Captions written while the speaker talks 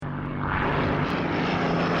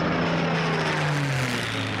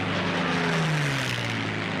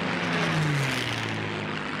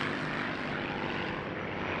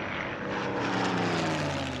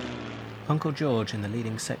Uncle George in the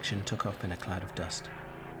leading section took off in a cloud of dust.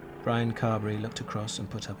 Brian Carberry looked across and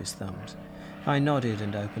put up his thumbs. I nodded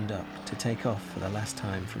and opened up to take off for the last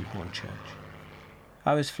time from Hornchurch.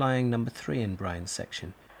 I was flying number 3 in Brian's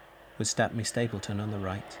section, with Stapney Stapleton on the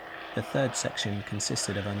right. The third section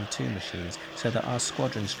consisted of only 2 machines, so that our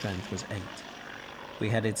squadron strength was 8. We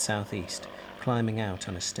headed southeast, climbing out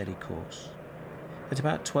on a steady course. At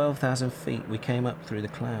about 12,000 feet, we came up through the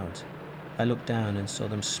clouds. I looked down and saw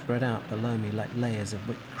them spread out below me like layers of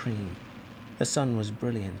whipped cream. The sun was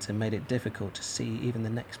brilliant and made it difficult to see even the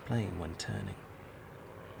next plane when turning.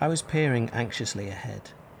 I was peering anxiously ahead,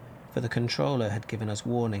 for the controller had given us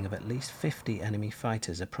warning of at least 50 enemy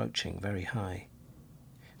fighters approaching very high.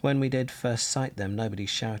 When we did first sight them, nobody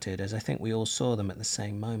shouted, as I think we all saw them at the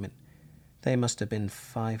same moment. They must have been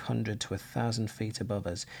 500 to 1,000 feet above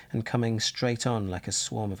us and coming straight on like a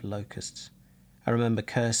swarm of locusts. I remember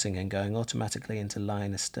cursing and going automatically into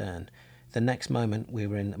line astern. The next moment we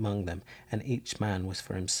were in among them, and each man was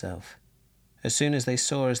for himself. As soon as they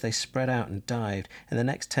saw us, they spread out and dived, and the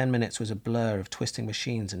next 10 minutes was a blur of twisting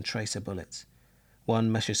machines and tracer bullets.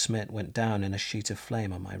 One Messerschmitt went down in a sheet of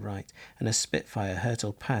flame on my right, and a Spitfire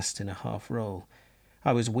hurtled past in a half-roll.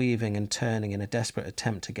 I was weaving and turning in a desperate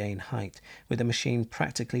attempt to gain height, with the machine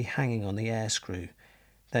practically hanging on the air screw.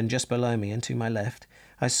 Then just below me and to my left,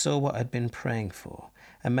 I saw what I'd been praying for,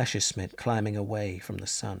 a Messerschmitt climbing away from the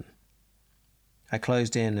sun. I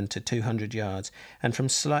closed in into 200 yards, and from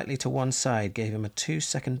slightly to one side gave him a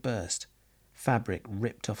 2-second burst. Fabric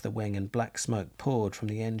ripped off the wing and black smoke poured from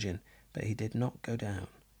the engine, but he did not go down.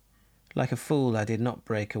 Like a fool, I did not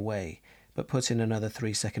break away, but put in another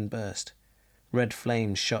 3-second burst. Red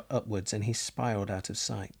flames shot upwards, and he spiraled out of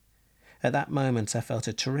sight. At that moment I felt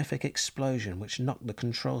a terrific explosion which knocked the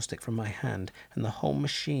control stick from my hand, and the whole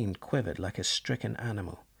machine quivered like a stricken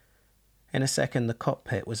animal. In a second the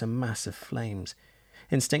cockpit was a mass of flames.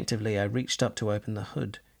 Instinctively I reached up to open the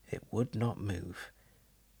hood. It would not move.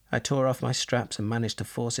 I tore off my straps and managed to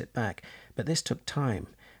force it back, but this took time,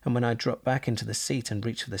 and when I dropped back into the seat and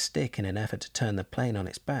reached for the stick in an effort to turn the plane on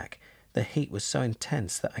its back, the heat was so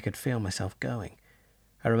intense that I could feel myself going.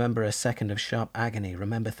 I remember a second of sharp agony,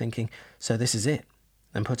 remember thinking, so this is it,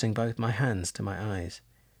 and putting both my hands to my eyes.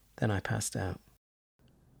 Then I passed out.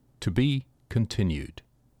 To be continued.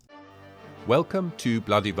 Welcome to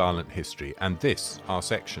Bloody Violent History, and this, our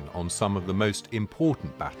section on some of the most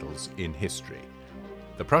important battles in history.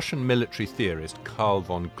 The Prussian military theorist Karl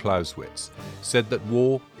von Clausewitz said that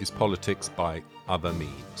war is politics by other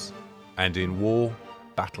means, and in war,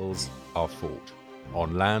 battles are fought,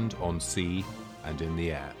 on land, on sea, and in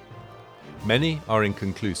the air. Many are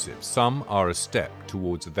inconclusive, some are a step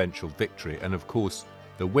towards eventual victory, and of course,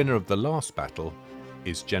 the winner of the last battle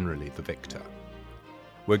is generally the victor.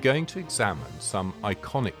 We're going to examine some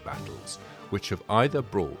iconic battles which have either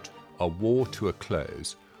brought a war to a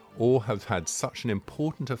close or have had such an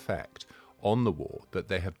important effect on the war that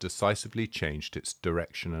they have decisively changed its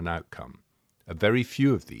direction and outcome. A very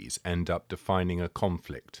few of these end up defining a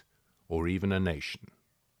conflict or even a nation.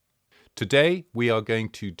 Today we are going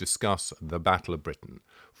to discuss the Battle of Britain,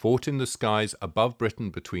 fought in the skies above Britain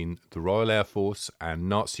between the Royal Air Force and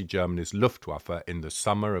Nazi Germany's Luftwaffe in the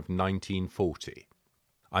summer of 1940.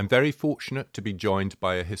 I'm very fortunate to be joined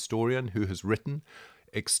by a historian who has written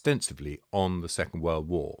extensively on the Second World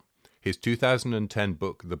War. His 2010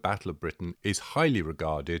 book, The Battle of Britain, is highly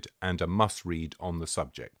regarded and a must-read on the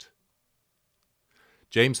subject.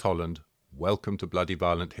 James Holland, welcome to Bloody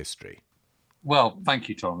Violent History. Well, thank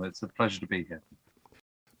you, Tom. It's a pleasure to be here.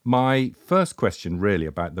 My first question really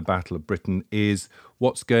about the Battle of Britain is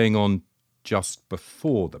what's going on just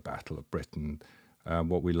before the Battle of Britain,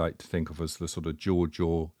 what we like to think of as the sort of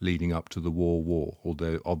jaw leading up to the war,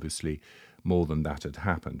 although obviously more than that had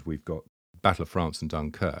happened. We've got Battle of France and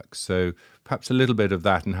Dunkirk. So perhaps a little bit of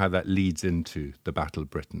that and how that leads into the Battle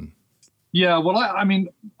of Britain. Yeah, well, I mean,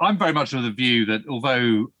 I'm very much of the view that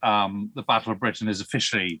although the Battle of Britain is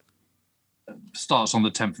officially starts on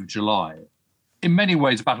the 10th of July, in many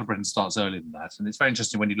ways, the Battle of Britain starts earlier than that. And it's very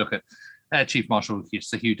interesting when you look at Air Chief Marshal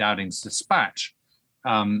Sir Hugh Dowding's dispatch,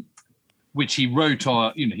 which he wrote,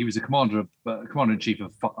 he was a commander-in-chief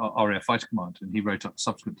of RAF Fighter Command, and he wrote up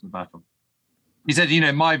subsequent to the battle. He said,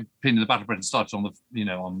 in my opinion, the Battle of Britain started on the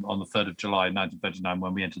 3rd of July 1939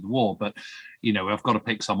 when we entered the war. But, I've got to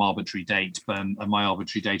pick some arbitrary date, and my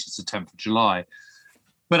arbitrary date is the 10th of July.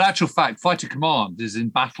 But actual fact, Fighter Command is in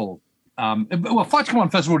battle. Fighter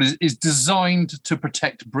Command, first of all, is designed to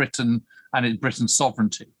protect Britain and Britain's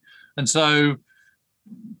sovereignty. And so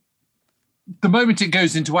the moment it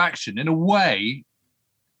goes into action, in a way,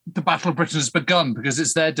 the Battle of Britain has begun because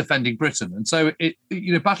it's there defending Britain. And so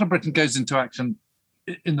Battle of Britain goes into action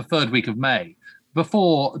in the third week of May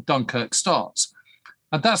before Dunkirk starts.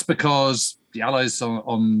 And that's because the Allies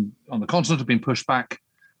on the continent have been pushed back.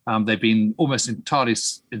 They've been almost entirely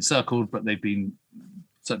encircled, but they've been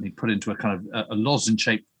certainly put into a kind of a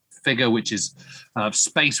lozenge-shaped figure, which is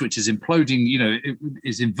space which is imploding, it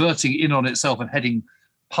is inverting in on itself and heading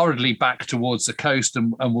hurriedly back towards the coast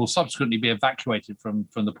and will subsequently be evacuated from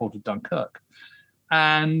the port of Dunkirk.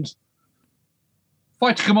 And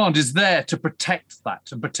Fighter Command is there to protect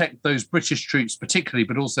that and protect those British troops particularly,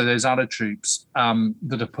 but also those Allied troops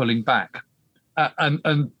that are pulling back.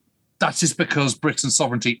 And that is because Britain's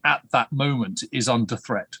sovereignty at that moment is under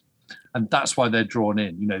threat. And that's why they're drawn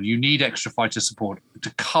in. You need extra fighter support to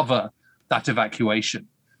cover that evacuation.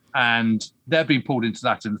 And they're being pulled into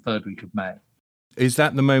that in the third week of May. Is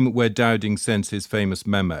that the moment where Dowding sends his famous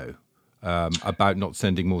memo about not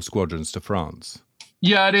sending more squadrons to France?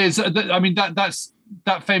 Yeah, it is. I mean,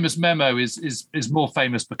 that famous memo is more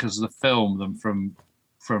famous because of the film than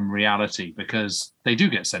from reality, because they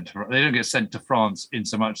don't get sent to France in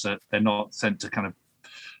so much that they're not sent to kind of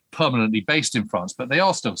permanently based in France, but they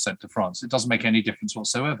are still sent to France. It doesn't make any difference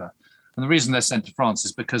whatsoever. And the reason they're sent to France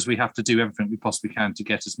is because we have to do everything we possibly can to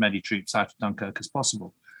get as many troops out of Dunkirk as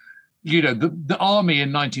possible. The army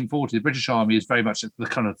in 1940, the British Army, is very much the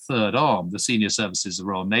kind of third arm. The senior services of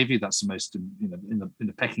the Royal Navy, that's the most, in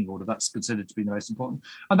the pecking order, that's considered to be the most important.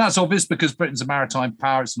 And that's obvious because Britain's a maritime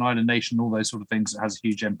power, it's an island nation, all those sort of things. It has a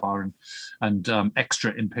huge empire and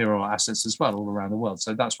extra imperial assets as well all around the world.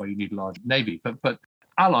 So that's why you need a large navy. But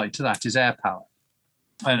allied to that is air power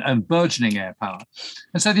and burgeoning air power.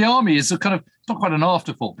 And so the army is a kind of, it's not quite an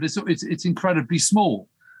afterthought, but it's incredibly small.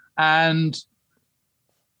 And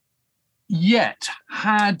yet,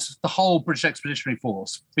 had the whole British Expeditionary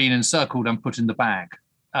Force been encircled and put in the bag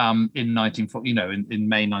in May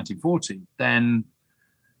 1940, then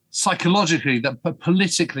psychologically,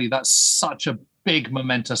 politically, that's such a big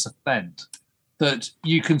momentous event that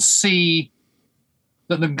you can see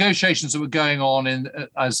that the negotiations that were going on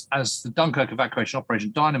as the Dunkirk evacuation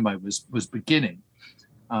operation Dynamo was beginning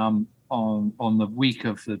on the week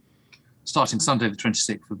of starting Sunday, the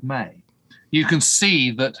 26th of May. You can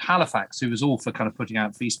see that Halifax, who was all for kind of putting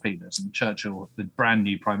out peace feelers, and Churchill, the brand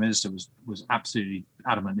new Prime Minister, was absolutely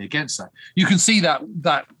adamantly against that. You can see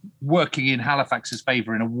that working in Halifax's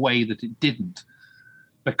favour in a way that it didn't,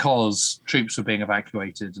 because troops were being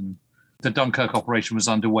evacuated and the Dunkirk operation was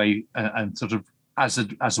underway and sort of as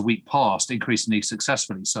a week passed, increasingly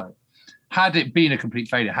successfully so. Had it been a complete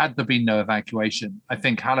failure, had there been no evacuation, I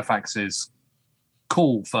think Halifax's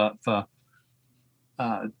call for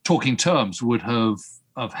talking terms would have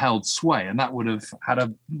held sway, and that would have had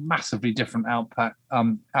a massively different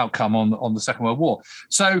outcome on the Second World War.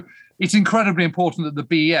 So it's incredibly important that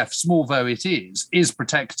the BEF, small though it is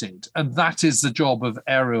protected, and that is the job of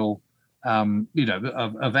aerial,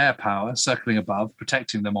 of air power circling above,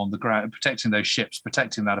 protecting them on the ground, protecting those ships,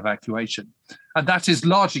 protecting that evacuation, and that is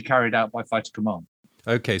largely carried out by Fighter Command.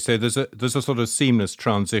 Okay, so there's a sort of seamless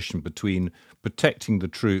transition between protecting the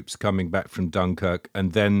troops coming back from Dunkirk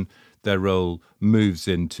and then their role moves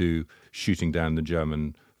into shooting down the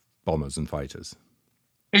German bombers and fighters.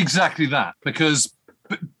 Exactly that, because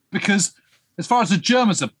as far as the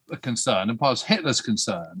Germans are concerned and as far as Hitler's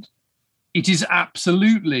concerned, it is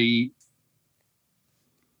absolutely,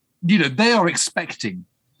 they are expecting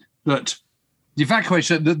that the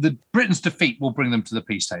evacuation, the Britain's defeat will bring them to the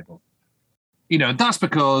peace table. That's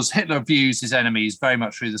because Hitler views his enemies very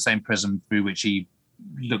much through the same prism through which he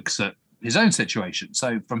looks at his own situation.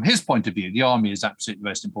 So from his point of view, the army is absolutely the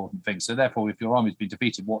most important thing. So therefore, if your army's been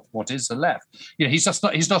defeated, what is the left? He's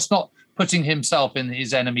just not putting himself in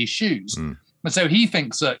his enemy's shoes. And so he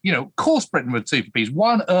thinks that, of course Britain would sue for peace.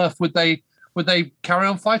 Why on earth would they carry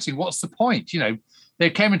on fighting? What's the point? They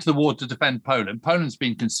came into the war to defend Poland. Poland's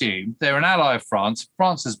been consumed. They're an ally of France.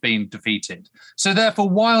 France has been defeated. So therefore,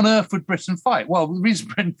 why on earth would Britain fight? Well, the reason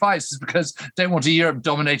Britain fights is because they don't want a Europe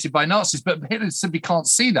dominated by Nazis. But Hitler simply can't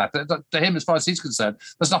see that. To him, as far as he's concerned,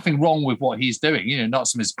 there's nothing wrong with what he's doing.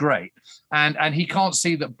 Nazism is great. And he can't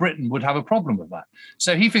see that Britain would have a problem with that.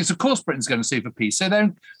 So he thinks, of course, Britain's going to sue for peace. So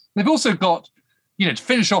then they've also got, to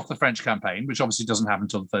finish off the French campaign, which obviously doesn't happen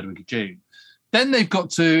until the third week of June. Then they've got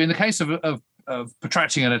to, in the case of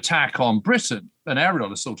protracting an attack on Britain, an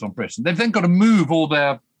aerial assault on Britain, they've then got to move all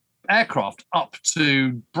their aircraft up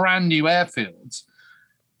to brand new airfields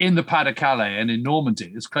in the Pas-de-Calais and in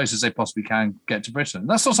Normandy, as close as they possibly can get to Britain.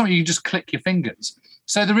 That's not something you can just click your fingers.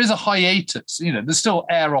 So there is a hiatus. There's still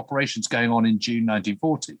air operations going on in June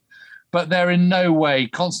 1940, but they're in no way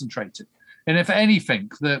concentrated. And if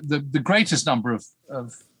anything, the greatest number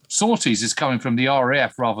of sorties is coming from the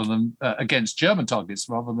RAF rather than against German targets,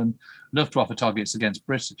 rather than Luftwaffe targets against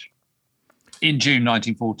British in June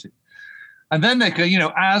 1940. And then they could,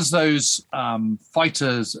 as those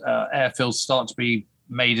fighters' airfields start to be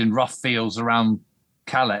made in rough fields around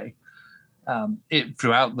Calais,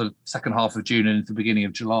 throughout the second half of June and into the beginning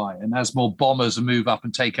of July, and as more bombers move up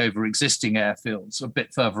and take over existing airfields a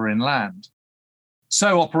bit further inland,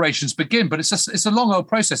 so operations begin. But it's a long old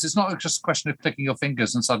process. It's not just a question of clicking your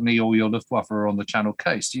fingers and suddenly all your Luftwaffe are on the Channel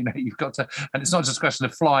coast. You've got to, and it's not just a question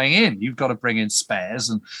of flying in. You've got to bring in spares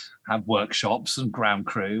and have workshops and ground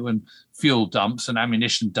crew and fuel dumps and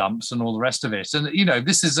ammunition dumps and all the rest of it. And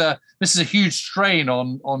this is a huge strain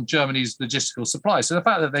on Germany's logistical supply. So the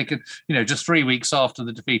fact that they could, just 3 weeks after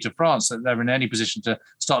the defeat of France, that they're in any position to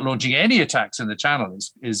start launching any attacks in the Channel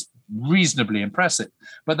is reasonably impressive.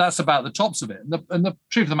 But that's about the tops of it. And the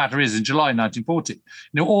truth of the matter is, in July 1940,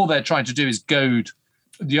 all they're trying to do is goad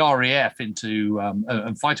the RAF into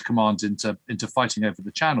and fighter commands into fighting over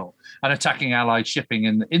the Channel and attacking Allied shipping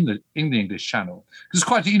in the English Channel. Because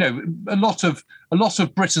quite a lot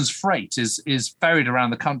of Britain's freight is ferried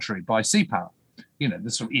around the country by sea power.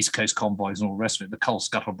 The sort of East Coast convoys and all the rest of it, the Coal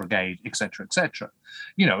Scuttle Brigade, etc., etc.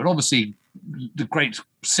 And obviously the great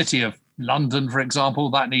city of London, for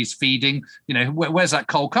example, that needs feeding. Where's that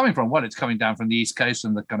coal coming from? Well, it's coming down from the East Coast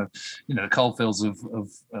and the kind of, the coalfields of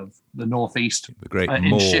the northeast. The great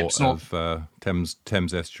moor of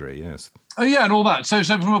Thames Estuary, yes. Oh yeah, and all that. So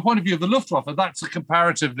from a point of view of the Luftwaffe, that's a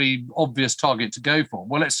comparatively obvious target to go for.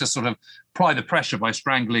 Well, let's just sort of apply the pressure by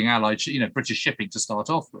strangling Allied, British shipping to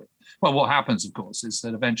start off with. Well, what happens, of course, is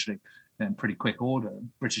that eventually, in pretty quick order,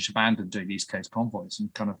 British abandon doing East Coast convoys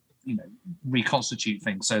and kind of, reconstitute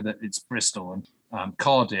things so that it's Bristol and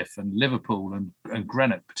Cardiff and Liverpool and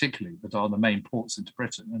Greenock particularly that are the main ports into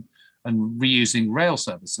Britain, and reusing rail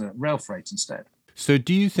service, rail freight instead. So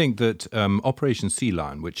do you think that Operation Sea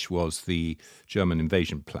Lion, which was the German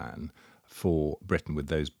invasion plan for Britain with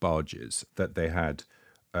those barges that they had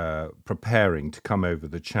preparing to come over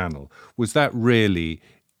the Channel, was that really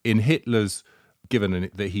in Hitler's,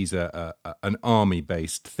 given that he's an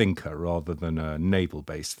army-based thinker rather than a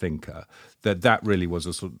naval-based thinker, that really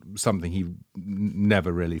was something he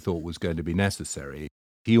never really thought was going to be necessary?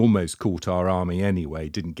 He almost caught our army anyway,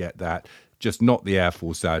 didn't get that, just knocked the Air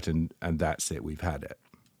Force out, and that's it, we've had it.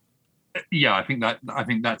 Yeah, I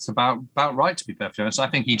think that's about right, to be perfectly honest. I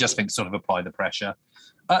think he just thinks sort of apply the pressure.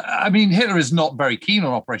 Hitler is not very keen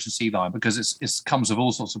on Operation Sea Lion because it comes with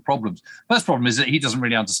all sorts of problems. First problem is that he doesn't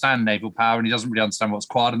really understand naval power and he doesn't really understand what's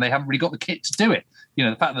required, and they haven't really got the kit to do it.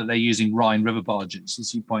 The fact that they're using Rhine River barges,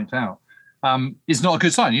 as you point out, is not a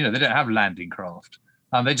good sign. They don't have landing craft.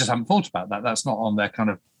 They just haven't thought about that. That's not on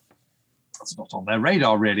their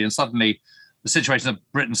radar, really. And suddenly the situation of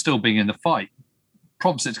Britain still being in the fight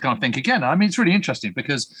prompts it to kind of think again. It's really interesting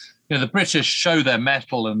because the British show their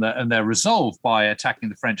mettle and their resolve by attacking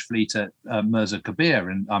the French fleet at Mirza Kabir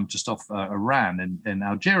and just off Oran in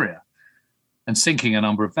Algeria, and sinking a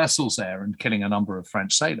number of vessels there and killing a number of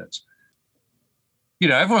French sailors.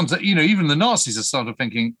 Everyone's, even the Nazis are sort of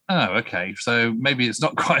thinking, oh, okay, so maybe it's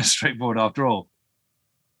not quite as straightforward after all.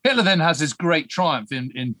 Hitler then has this great triumph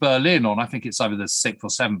in Berlin on, I think it's either the 6th or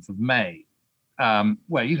 7th of May,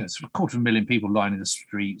 where, sort of 250,000 people lining the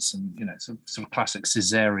streets and, sort of classic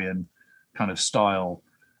Caesarian kind of style.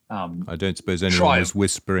 I don't suppose anyone was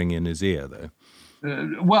whispering in his ear, though.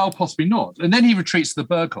 Well, possibly not. And then he retreats to the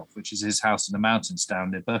Berghof, which is his house in the mountains down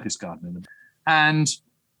near Berchtesgaden. And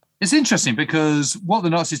it's interesting because what the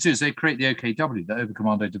Nazis do is they create the OKW, the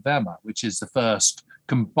Oberkommando der Wehrmacht, which is the first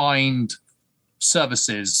combined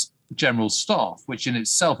services general staff, which in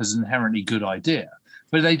itself is an inherently good idea.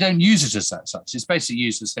 But they don't use it as such. It's basically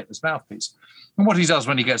used as Hitler's mouthpiece. And what he does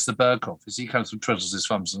when he gets the Berghof is he kind of twiddles his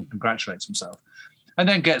thumbs and congratulates himself, and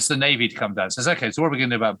then gets the Navy to come down and says, "Okay, so what are we going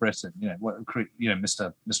to do about Britain?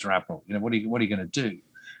 Mr. Admiral, what are you going to do?"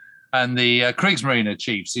 And the Kriegsmarine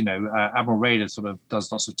chiefs, Admiral Raeder sort of does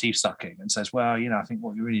lots of teeth sucking and says, "Well, I think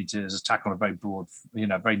what you really need to do is attack on a very broad,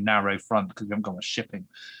 very narrow front because we haven't got much shipping.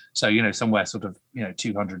 So, somewhere sort of,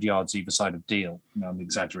 200 yards either side of Deal. I'm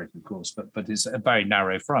exaggerating, of course, but it's a very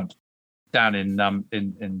narrow front down in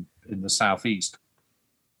the southeast."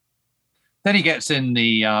 Then he gets in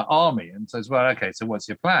the army and says, "Well, okay, so what's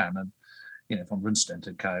your plan?" And von Rundstedt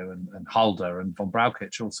and co. and Halder and von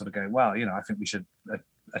Brauchitsch all sort of go, "Well, I think we should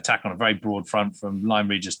attack on a very broad front from Lyme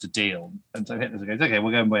Regis to Deal." And so Hitler goes, "Okay,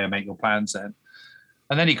 we'll go away and make your plans then."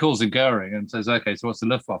 And then he calls in Goering and says, "Okay, so what's the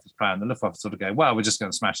Luftwaffe's plan?" The Luftwaffe sort of go, "Well, we're just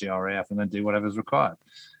going to smash the RAF and then do whatever's required."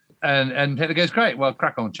 And Hitler goes, great, well,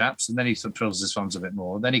 crack on, chaps. And then he sort of twiddles his thumbs a bit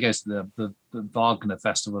more. Then he goes to the Wagner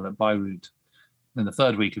Festival at Bayreuth in the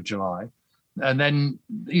third week of July. And then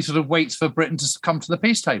he sort of waits for Britain to come to the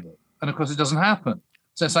peace table. And of course, it doesn't happen.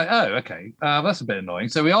 So it's like, oh, okay, that's a bit annoying.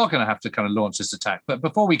 So we are going to have to kind of launch this attack. But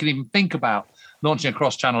before we can even think about launching a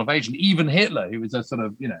cross-channel invasion, even Hitler, who was a sort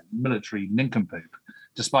of, military nincompoop,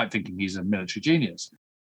 despite thinking he's a military genius,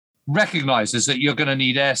 recognizes that you're going to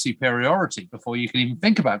need air superiority before you can even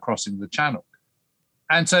think about crossing the channel.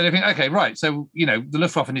 And so they think, okay, right. So, the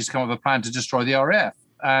Luftwaffe needs to come up with a plan to destroy the RAF.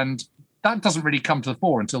 And that doesn't really come to the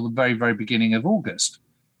fore until the very, very beginning of August.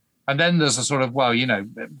 And then there's a sort of,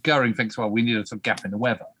 Goering thinks, well, we need a sort of gap in the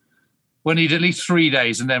weather. We'll need at least 3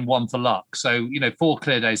 days and then one for luck. So, 4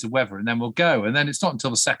 clear days of weather and then we'll go. And then it's not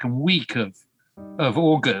until the second week of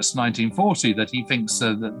August 1940 that he thinks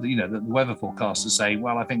that the weather forecasters say,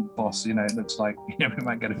 well, I think, boss, it looks like we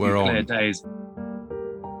might get a few clear days.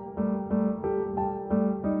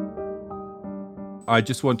 I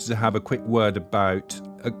just wanted to have a quick word about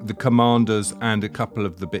the commanders and a couple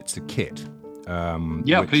of the bits of kit.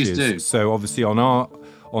 Please do. So obviously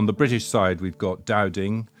on the British side, we've got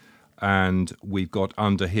Dowding, and we've got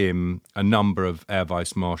under him a number of air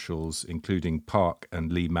vice marshals, including Park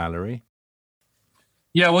and Lee Mallory.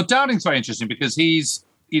 Yeah, well, Dowding's very interesting because he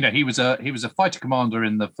was a fighter commander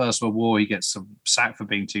in the First World War. He gets sacked for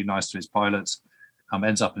being too nice to his pilots,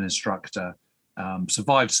 ends up an instructor,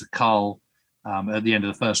 survives the Cull at the end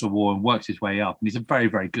of the First World War and works his way up. And he's a very,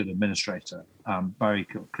 very good administrator, very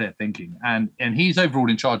clear thinking. And he's overall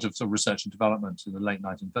in charge of sort of research and development in the late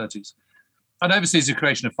 1930s. And oversees the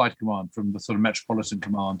creation of Fighter Command from the sort of Metropolitan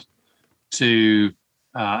Command to,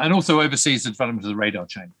 and also oversees the development of the radar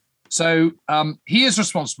chain. So he is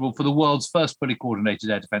responsible for the world's first fully coordinated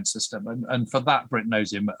air defense system. And for that, Britain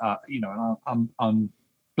owes him, an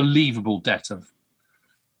unbelievable debt of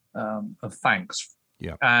thanks.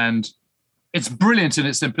 Yeah. And it's brilliant in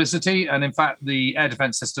its simplicity. And in fact, the air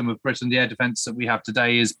defense system of Britain, the air defense that we have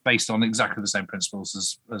today, is based on exactly the same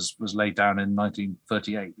principles as was laid down in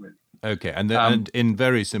 1938, really. Okay. And in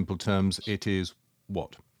very simple terms, it is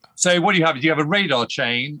what? So what you have is you have a radar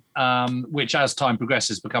chain, which as time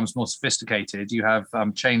progresses becomes more sophisticated. You have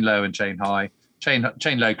chain low and chain high. Chain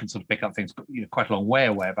low can sort of pick up things quite a long way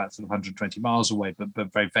away, about sort of 120 miles away,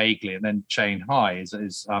 but very vaguely. And then chain high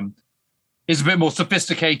is a bit more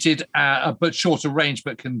sophisticated, but shorter range,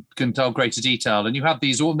 but can tell greater detail. And you have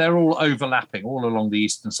these they're all overlapping all along the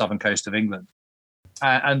east and southern coast of England.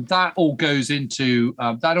 And that all goes into,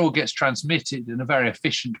 that all gets transmitted in a very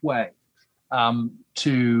efficient way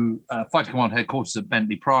to Fighter Command headquarters at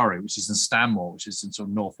Bentley Priory, which is in Stanmore, which is in sort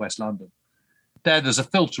of northwest London. There's a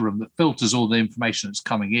filter room that filters all the information that's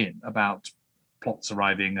coming in about plots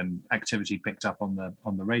arriving and activity picked up on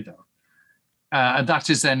the radar. And that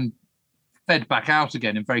is then fed back out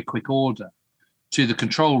again in very quick order to the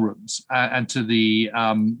control rooms and to the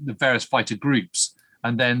various fighter groups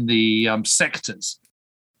and then the sectors.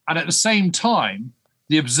 And at the same time,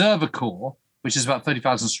 the Observer Corps, which is about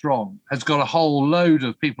 30,000 strong, has got a whole load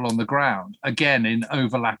of people on the ground, again, in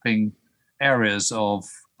overlapping areas of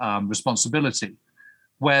responsibility,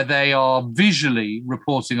 where they are visually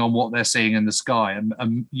reporting on what they're seeing in the sky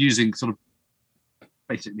and using sort of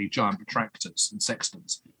basically giant protractors and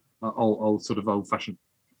sextants, old-fashioned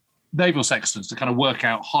naval sextants to kind of work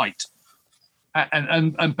out height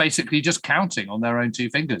and basically just counting on their own two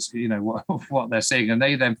fingers, what they're seeing. And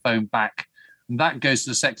they then phone back. And that goes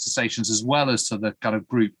to the sector stations as well as to the kind of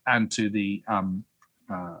group and to the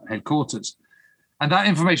headquarters. And that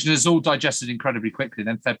information is all digested incredibly quickly,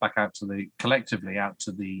 then fed back out to the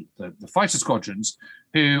fighter squadrons,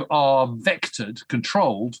 who are vectored,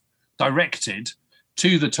 controlled, directed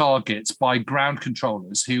to the targets by ground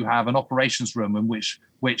controllers who have an operations room in which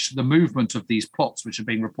the movement of these plots, which are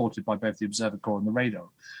being reported by both the Observer Corps and the radar,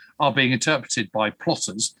 are being interpreted by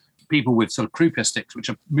plotters, people with sort of croupier sticks, which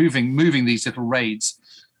are moving these little raids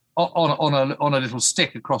on a little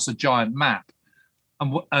stick across a giant map.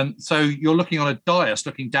 And so you're looking on a dais,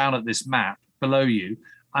 looking down at this map below you,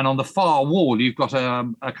 and on the far wall, you've got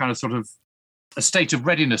a kind of sort of a state of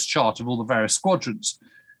readiness chart of all the various squadrons,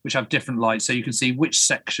 which have different lights. So you can see which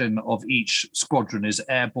section of each squadron is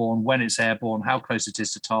airborne, when it's airborne, how close it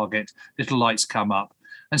is to target, little lights come up.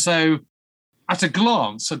 And so at a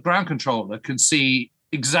glance, a ground controller can see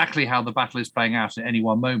exactly how the battle is playing out at any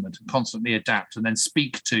one moment and constantly adapt and then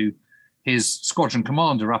speak to his squadron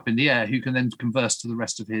commander up in the air, who can then converse to the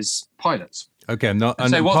rest of his pilots. Okay, and part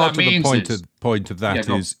of the point of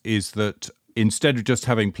that is that instead of just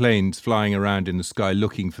having planes flying around in the sky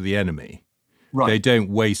looking for the enemy, right, they don't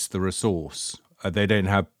waste the resource. They don't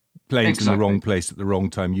have planes in the wrong place at the wrong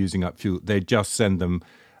time, using up fuel. They just send them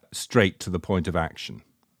straight to the point of action.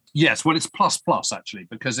 Yes, well, it's plus actually,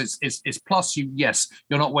 because it's plus. You're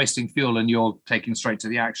not wasting fuel and you're taking straight to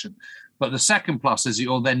the action. But the second plus is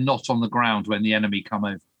you're then not on the ground when the enemy come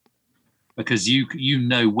over, because you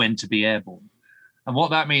know when to be airborne. And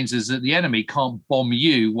what that means is that the enemy can't bomb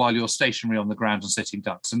you while you're stationary on the ground and sitting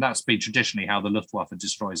ducks. And that's been traditionally how the Luftwaffe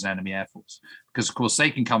destroys an enemy air force, because, of course,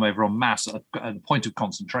 they can come over en masse at a point of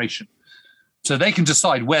concentration. So they can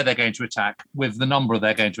decide where they're going to attack with the number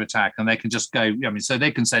they're going to attack. And they can just go, so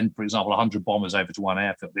they can send, for example, 100 bombers over to one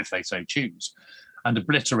airfield if they so choose and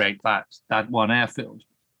obliterate that one airfield.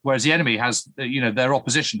 Whereas the enemy has, their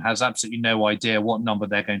opposition has absolutely no idea what number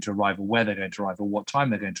they're going to arrive or where they're going to arrive or what time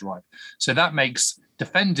they're going to arrive. So that makes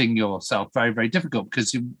defending yourself very, very difficult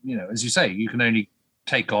because, as you say, you can only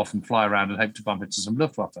take off and fly around and hope to bump into some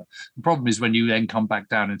Luftwaffe. The problem is when you then come back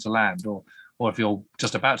down into land or if you're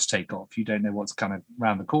just about to take off, you don't know what's kind of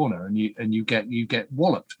around the corner and you get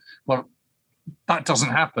walloped. Well, that doesn't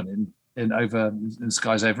happen in the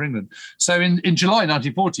skies over England. So in July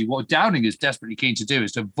 1940, what Dowding is desperately keen to do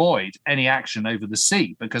is to avoid any action over the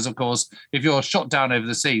sea, because of course, if you're shot down over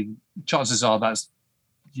the sea, chances are that's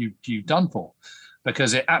you've done for,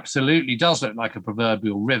 because it absolutely does look like a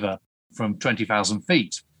proverbial river from 20,000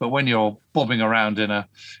 feet. But when you're bobbing around in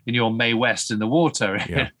your Mae West in the water,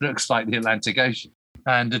 it looks like the Atlantic Ocean,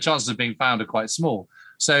 and the chances of being found are quite small.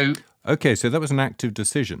 So so that was an active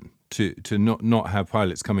decision to not have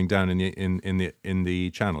pilots coming down in the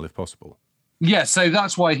channel if possible. Yeah, so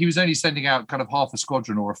that's why he was only sending out kind of half a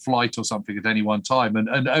squadron or a flight or something at any one time,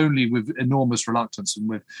 and only with enormous reluctance and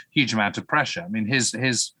with huge amount of pressure. I mean,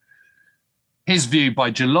 his view by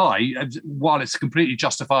July, while it's completely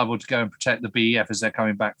justifiable to go and protect the BEF as they're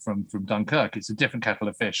coming back from Dunkirk, it's a different kettle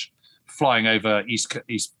of fish flying over East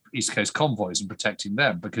Coast convoys and protecting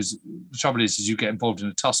them, because the trouble is you get involved in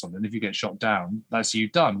a tussle, and if you get shot down, that's you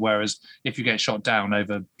done. Whereas if you get shot down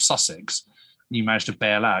over Sussex and you manage to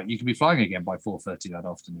bail out, you can be flying again by 4:30 that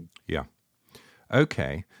afternoon. Yeah.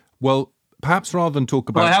 Okay. Well, perhaps rather than talk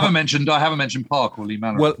about... Well, I haven't mentioned Park or Lee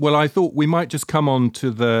Manor. Well, I thought we might just come on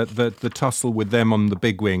to the tussle with them on the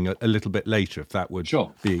big wing a little bit later, if that would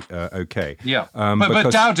be okay. Yeah.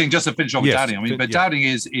 But Dowding, just to finish off with Dowding, Dowding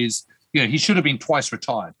is he should have been twice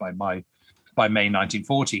retired by May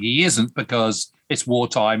 1940. He isn't, because it's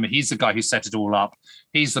wartime. He's the guy who set it all up.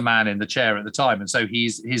 He's the man in the chair at the time, and so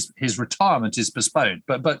his retirement is postponed.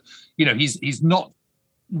 But he's not.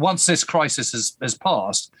 Once this crisis has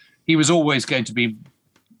passed, he was always going to be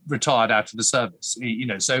retired out of the service.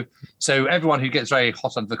 So everyone who gets very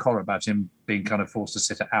hot under the collar about him being kind of forced to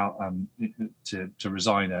sit it out to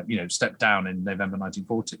resign, step down in November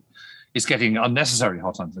 1940, is getting unnecessarily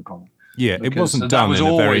hot under the collar. Yeah, it wasn't done in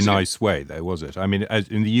a very nice way, though, was it? I mean, as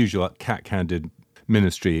in the usual cat-handed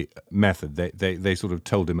ministry method, they sort of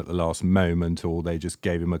told him at the last moment, or they just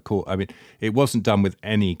gave him a call. I mean, it wasn't done with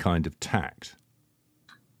any kind of tact.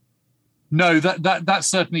 No, that's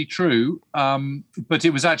certainly true. But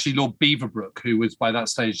it was actually Lord Beaverbrook, who was by that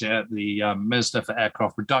stage the Minister for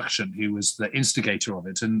Aircraft Production, who was the instigator of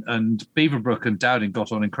it. And Beaverbrook and Dowding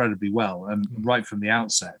got on incredibly well, and right from the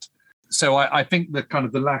outset. So I think the kind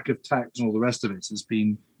of the lack of tact and all the rest of it has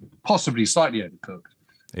been possibly slightly overcooked.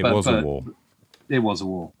 It was a war. It was a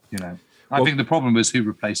war, I think the problem was who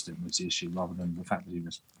replaced him was the issue, rather than the fact that he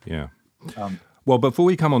was... Yeah. Well, before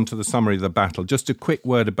we come on to the summary of the battle, just a quick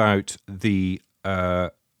word about the...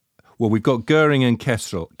 we've got Goering and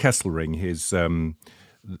Kesselring,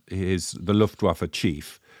 the Luftwaffe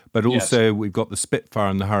chief, but also we've got the Spitfire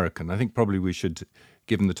and the Hurricane. I think probably we should...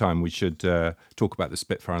 Given the time, we should talk about the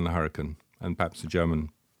Spitfire and the Hurricane, and perhaps the German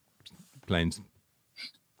planes.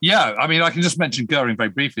 Yeah, I mean, I can just mention Goering very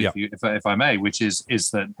briefly, if I may, which is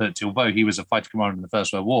that although he was a fighter commander in the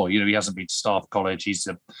First World War, he hasn't been to Staff College. He's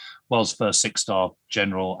the world's first six-star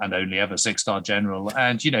general and only ever six-star general,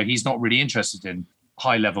 and he's not really interested in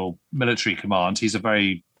high-level military command. He's a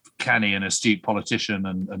very canny and astute politician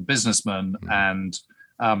and businessman, and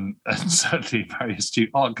certainly a very astute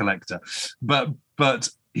art collector, but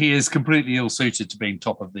he is completely ill-suited to being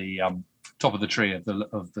top of the tree of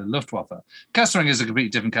the Luftwaffe. Kesselring is a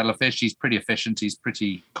completely different kettle of fish. He's pretty efficient. He's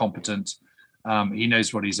pretty competent. He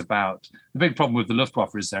knows what he's about. The big problem with the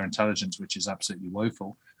Luftwaffe is their intelligence, which is absolutely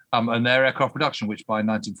woeful, and their aircraft production, which by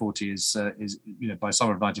 1940 is by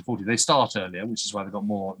summer of 1940 they start earlier, which is why they got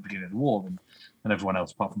more at the beginning of the war than everyone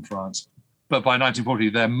else apart from France. But by 1940,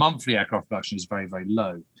 their monthly aircraft production is very, very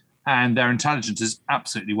low. And their intelligence is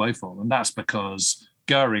absolutely woeful. And that's because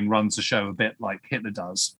Goering runs the show a bit like Hitler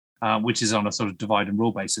does. which is on a sort of divide and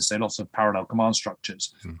rule basis, so lots of parallel command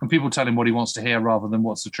structures, and people tell him what he wants to hear rather than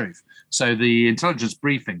what's the truth. So the intelligence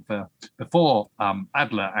briefing for before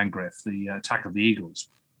Adler Angriff, the attack of the Eagles,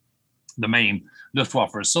 the main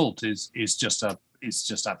Luftwaffe assault is just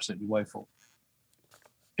absolutely woeful.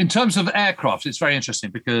 In terms of aircraft, it's very interesting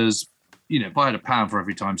because, if I had £1 for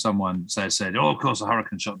every time someone said, oh, of course, the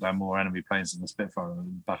Hurricane shot down more enemy planes than the Spitfire in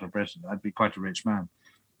the Battle of Britain, I'd be quite a rich man.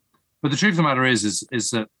 But the truth of the matter is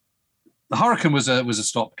that the Hurricane was a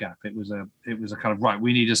stopgap. It was a kind of, right,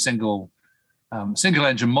 we need a single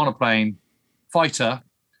engine monoplane fighter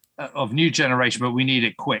of new generation, but we need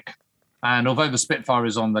it quick. And although the Spitfire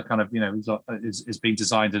is on the kind of, is being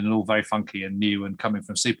designed and all very funky and new and coming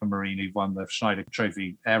from Supermarine, who've won the Schneider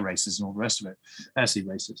Trophy air races and all the rest of it, air sea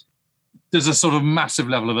races, there's a sort of massive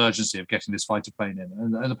level of urgency of getting this fighter plane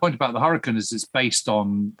in. And the point about the Hurricane is it's based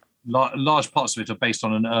on, large parts of it are based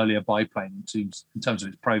on an earlier biplane in terms of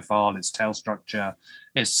its profile, its tail structure,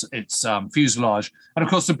 its fuselage. And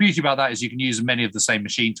of course, the beauty about that is you can use many of the same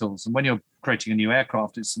machine tools. And when you're creating a new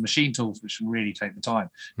aircraft, it's the machine tools which really take the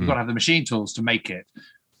time. You've got to have the machine tools to make it.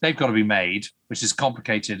 They've got to be made, which is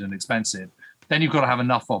complicated and expensive. Then you've got to have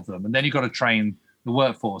enough of them. And then you've got to train the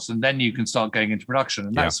workforce. And then you can start going into production.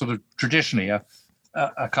 And that's sort of traditionally a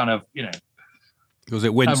kind of, Was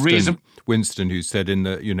it Winston who said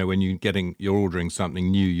when you're ordering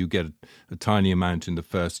something new, you get a tiny amount in the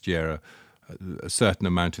first year, a certain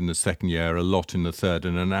amount in the second year, a lot in the third,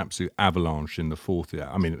 and an absolute avalanche in the fourth year.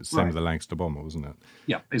 I mean, it was the same with the Lancaster bomber, wasn't it?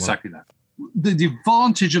 Yeah, exactly that. The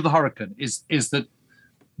advantage of the Hurricane is that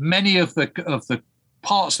many of the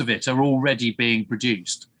parts of it are already being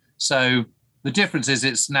produced. So the difference is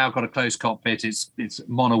it's now got a closed cockpit. It's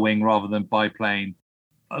monowing rather than biplane.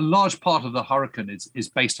 A large part of the Hurricane is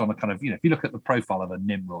based on a kind of, if you look at the profile of a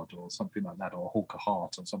Nimrod or something like that, or a Hawker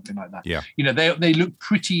Hart or something like that, they look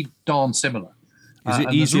pretty darn similar. Is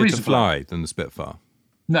it easier to fly than the Spitfire?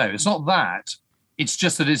 No, it's not that. It's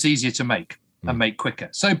just that it's easier to make and make quicker.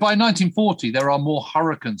 So by 1940, there are more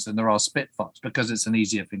Hurricanes than there are Spitfires because it's an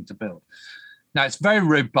easier thing to build. Now, it's very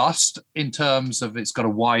robust in terms of it's got a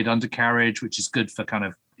wide undercarriage, which is good for kind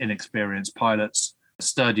of inexperienced pilots,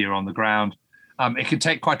 sturdier on the ground. It can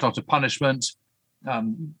take quite a lot of punishment.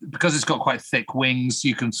 Because it's got quite thick wings,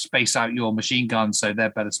 you can space out your machine guns so they're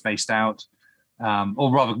better spaced out,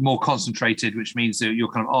 or rather more concentrated, which means that your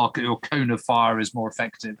kind of your cone of fire is more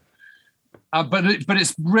effective. But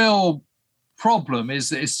its real problem is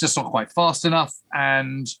that it's just not quite fast enough,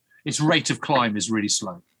 and its rate of climb is really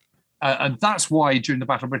slow. And that's why during the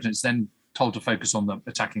Battle of Britain, it's then told to focus on the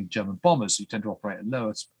attacking German bombers who tend to operate at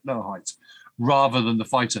lower heights, rather than the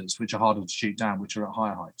fighters, which are harder to shoot down, which are at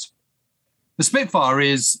higher heights. The Spitfire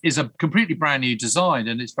is a completely brand new design,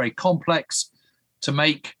 and it's very complex to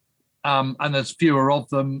make, and there's fewer of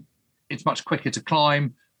them. It's much quicker to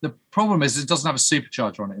climb. The problem is it doesn't have a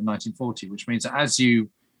supercharger on it in 1940, which means that as you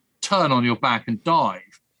turn on your back and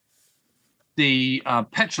dive, the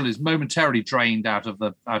petrol is momentarily drained out of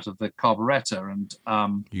the carburetor, and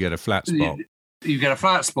you get a flat spot. You get a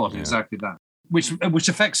flat spot, exactly that. Which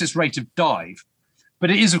affects its rate of dive. But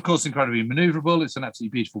it is, of course, incredibly maneuverable. It's an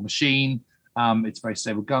absolutely beautiful machine. It's a very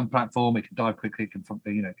stable gun platform. It can dive quickly, it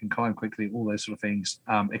can climb quickly, all those sort of things.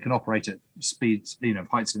 It can operate at speeds,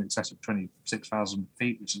 heights in excess of 26,000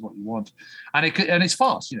 feet, which is what you want. And it's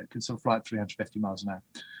fast, it can sort of fly at 350 miles an hour.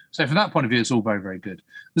 So from that point of view, it's all very, very good.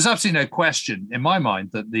 There's absolutely no question in my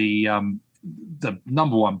mind that the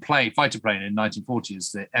number one fighter plane in 1940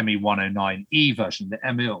 is the ME-109E version, the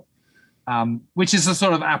Emil. Which is a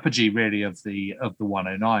sort of apogee, really, of the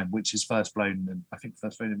 109, which is first flown in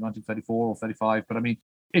 1934 or 35. But I mean,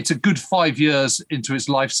 it's a good 5 years into its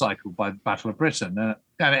life cycle by the Battle of Britain,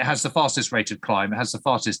 and it has the fastest rate of climb. It has the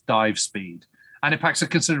fastest dive speed, and it packs a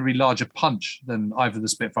considerably larger punch than either the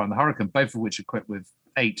Spitfire and the Hurricane, both of which are equipped with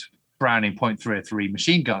 8 Browning .303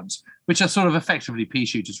 machine guns, which are sort of effectively pea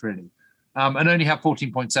shooters, really, and only have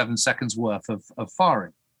 14.7 seconds worth of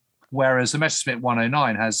firing. Whereas the Messerschmitt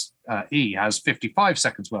 109 has 55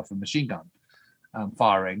 seconds worth of machine gun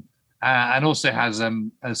firing, and also has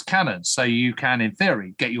cannons. So you can, in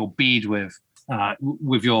theory, get your bead with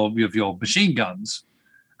your machine guns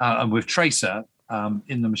and with tracer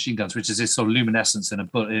in the machine guns, which is this sort of luminescence in a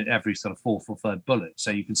bullet in every sort of fourth or third bullet, so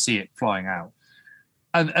you can see it flying out.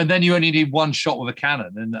 And then you only need one shot with a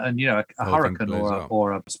cannon, and a Hurricane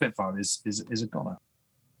or a Spitfire is a goner.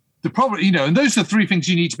 The problem, and those are the three things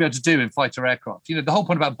you need to be able to do in fighter aircraft. The whole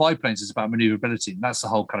point about biplanes is about maneuverability, and that's the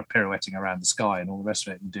whole kind of pirouetting around the sky and all the rest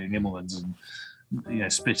of it, and doing Immelmans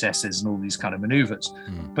and split S's and all these kind of maneuvers.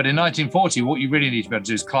 But in 1940, what you really need to be able to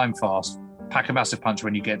do is climb fast, pack a massive punch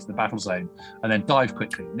when you get to the battle zone, and then dive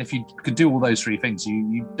quickly. And if you could do all those three things,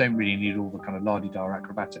 you don't really need all the kind of la-di-da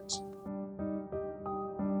acrobatics.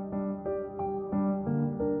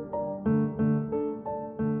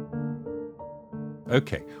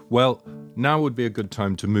 Okay, well, now would be a good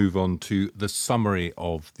time to move on to the summary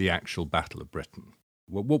of the actual Battle of Britain.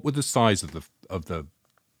 What were the size of the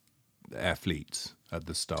air fleets at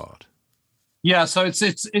the start? Yeah, so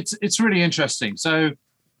it's really interesting. So,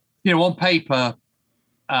 on paper,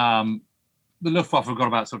 the Luftwaffe have got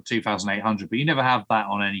about sort of 2,800, but you never have that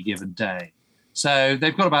on any given day. So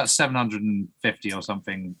they've got about 750 or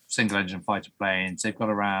something single-engine fighter planes. They've got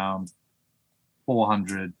around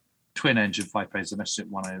 400 twin-engine fighter planes, the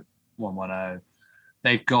Messerschmitt 110.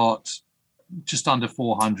 They've got just under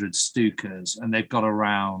 400 Stukas, and they've got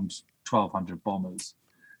around 1,200 bombers.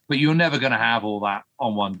 But you're never going to have all that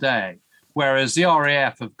on one day. Whereas the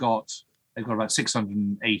RAF they've got about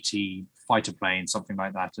 680 fighter planes, something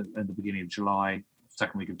like that, at the beginning of July,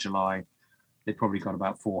 second week of July. They've probably got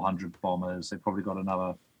about 400 bombers. They've probably got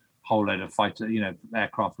another whole load of fighter,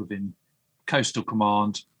 aircraft within Coastal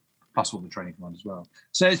Command, plus all the training command as well.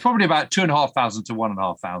 So it's probably about 2,500 to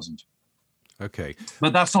 1,500. Okay.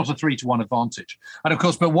 But that's not a 3-to-1 advantage. And of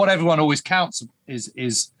course, but what everyone always counts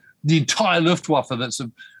is the entire Luftwaffe that's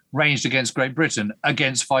ranged against Great Britain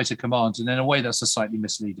against fighter command. And in a way, that's a slightly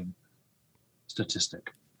misleading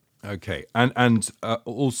statistic. Okay. And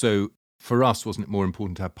also, for us, wasn't it more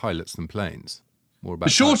important to have pilots than planes? More about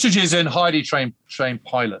the shortages in highly trained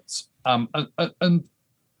pilots.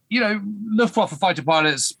 Luftwaffe fighter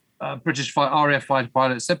pilots, British RAF fighter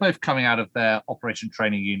pilots, they're both coming out of their operation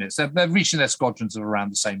training units. They're reaching their squadrons of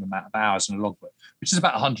around the same amount of hours in a logbook, which is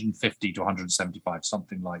about 150 to 175,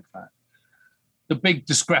 something like that. The big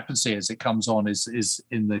discrepancy as it comes on is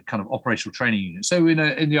in the kind of operational training unit. So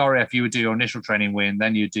in the RAF, you would do your initial training wing,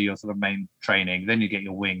 then you'd do your sort of main training, then you get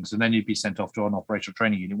your wings, and then you'd be sent off to an operational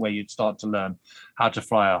training unit where you'd start to learn how to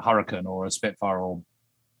fly a Hurricane or a Spitfire or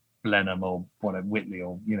Blenheim or whatever, Whitley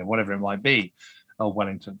or whatever it might be, or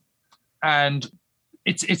Wellington. And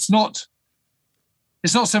it's not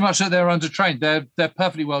so much that they're undertrained. They're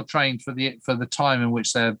perfectly well trained for the time in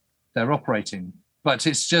which they're operating, but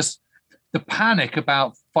it's just the panic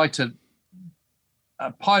about fighter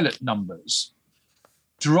pilot numbers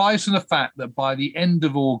derives from the fact that by the end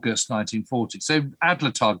of August 1940, so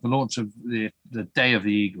Adlertag, the launch of the Day of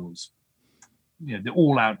the Eagles, the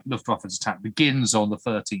all-out Luftwaffe's attack begins on the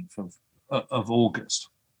 13th of August.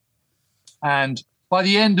 And by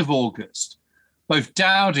the end of August, both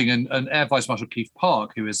Dowding and Air Vice Marshal Keith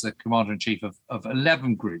Park, who is the commander-in-chief of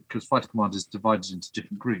 11 Group, because fighter command is divided into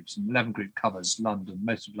different groups, and 11 Group covers London,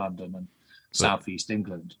 most of London and southeast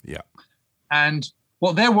England. Yeah. And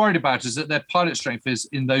what they're worried about is that their pilot strength is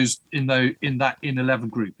in 11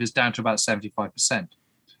 Group is down to about 75%.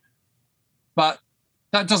 But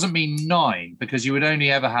that doesn't mean 9, because you would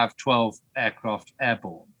only ever have 12 aircraft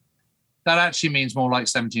airborne. That actually means more like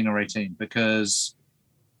 17 or 18, because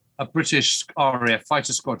a British RAF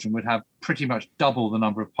fighter squadron would have pretty much double the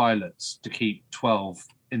number of pilots to keep 12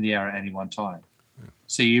 in the air at any one time. Yeah.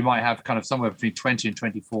 So you might have kind of somewhere between 20 and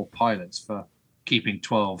 24 pilots for keeping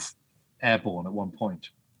 12 airborne at one point.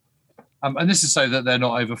 And this is so that they're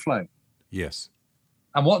not overflown. Yes.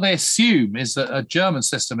 And what they assume is that a German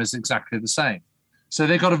system is exactly the same. So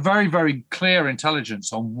they've got a very, very clear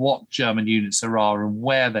intelligence on what German units there are and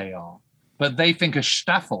where they are. But they think a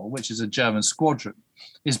Staffel, which is a German squadron,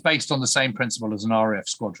 is based on the same principle as an RAF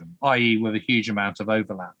squadron, i.e. with a huge amount of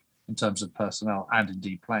overlap in terms of personnel and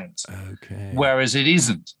indeed planes. Okay. Whereas it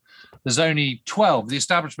isn't. There's only 12. The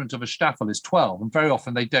establishment of a Staffel is 12, and very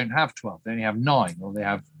often they don't have 12. They only have 9, or they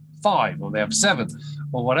have 5, or they have 7,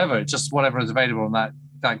 or whatever. It's just whatever is available on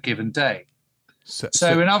that given day.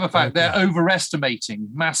 So in other fact, they're overestimating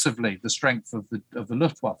massively the strength of the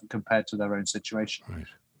Luftwaffe compared to their own situation. Right.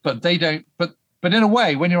 But they don't. But in a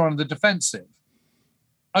way, when you're on the defensive,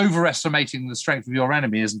 overestimating the strength of your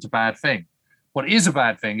enemy isn't a bad thing. What is a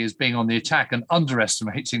bad thing is being on the attack and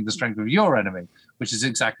underestimating the strength of your enemy, which is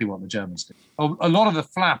exactly what the Germans did. A lot of the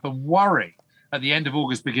flap and worry at the end of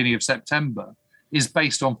August, beginning of September, is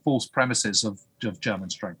based on false premises of German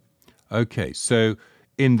strength. Okay, so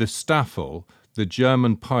in the Staffel, the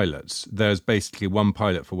German pilots, there's basically one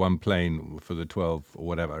pilot for one plane for the 12 or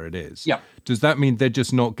whatever it is. Yeah. Does that mean they're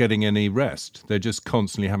just not getting any rest? They're just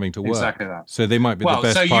constantly having to work. Exactly that. So they might be the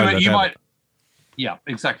best pilot ever. Yeah,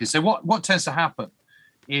 exactly. So what tends to happen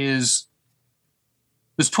is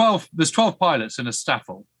there's 12 pilots in a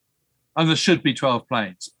Staffel, and there should be 12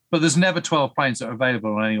 planes, but there's never 12 planes that are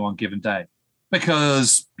available on any one given day,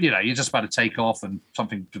 because you're just about to take off and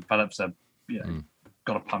something develops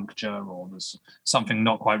got a puncture, or there's something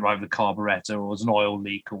not quite right with the carburetor, or there's an oil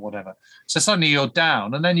leak or whatever. So suddenly you're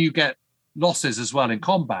down, and then you get losses as well in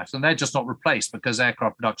combat, and they're just not replaced because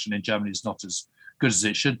aircraft production in Germany is not as good as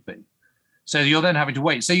it should be. So you're then having to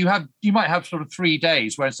wait. So you might have sort of 3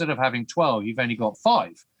 days where instead of having 12, you've only got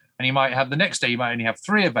 5. And you might have the next day, you might only have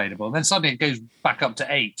 3 available. And then suddenly it goes back up to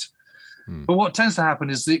 8. But what tends to happen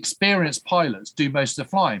is the experienced pilots do most of the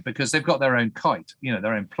flying because they've got their own kite,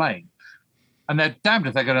 their own plane. And they're damned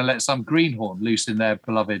if they're going to let some greenhorn loose in their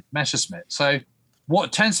beloved Messerschmitt. So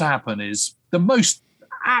what tends to happen is the most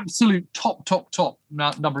absolute top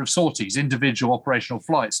number of sorties, individual operational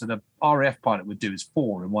flights that a RAF pilot would do is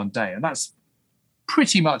 4 in one day. And that's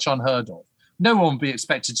pretty much unheard of. No one would be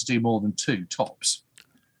expected to do more than 2 tops.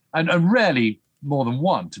 And rarely more than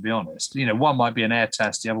 1, to be honest. One might be an air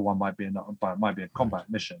test, the other one might be a combat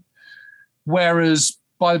mission. Whereas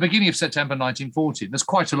by the beginning of September 1940, there's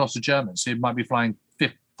quite a lot of Germans who might be flying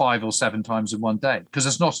 5 or 7 times in one day because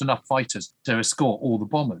there's not enough fighters to escort all the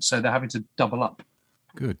bombers. So they're having to double up.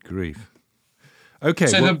 Good grief. Okay.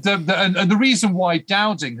 So the reason why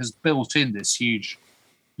Dowding has built in this huge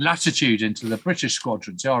latitude into the British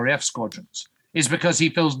squadrons, the RAF squadrons, is because he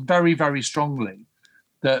feels very, very strongly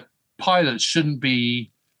that pilots shouldn't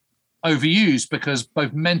be overused because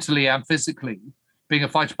both mentally and physically, being a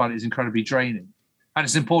fighter pilot is incredibly draining. And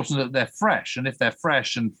it's important that they're fresh. And if they're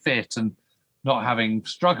fresh and fit and not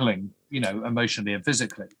struggling, emotionally and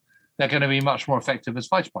physically, they're going to be much more effective as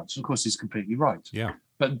fighter pilots. Of course, he's completely right. Yeah.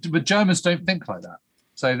 But Germans don't think like that.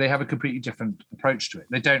 So they have a completely different approach to it.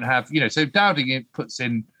 They don't have, so Dowding puts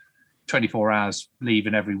in 24 hours leave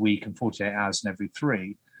in every week and 48 hours in every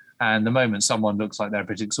 3. And the moment someone looks like they're a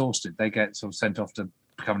bit exhausted, they get sort of sent off to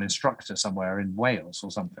become an instructor somewhere in Wales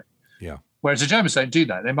or something. Yeah. Whereas the Germans don't do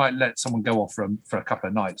that. They might let someone go off for a couple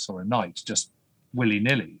of nights or a night, just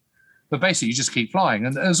willy-nilly. But basically, you just keep flying.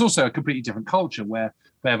 And there's also a completely different culture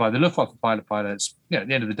whereby the Luftwaffe pilots, at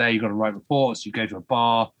the end of the day, you've got to write reports, you go to a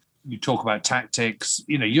bar, you talk about tactics,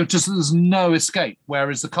 there's no escape.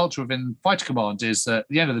 Whereas the culture within Fighter Command is that at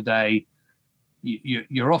the end of the day,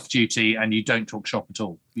 you're off duty and you don't talk shop at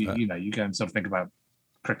all. You go and sort of think about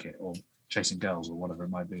cricket or chasing girls or whatever it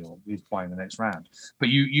might be, or buying the next round. But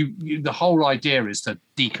you the whole idea is to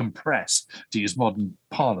decompress, to use modern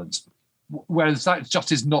parlance, whereas that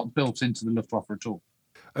just is not built into the Luftwaffe at all.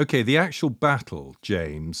 Okay, the actual battle,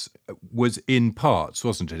 James, was in parts,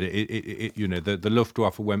 wasn't it? The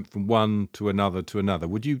Luftwaffe went from one to another to another.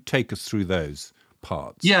 Would you take us through those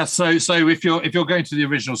parts? Yeah, so if you're going to the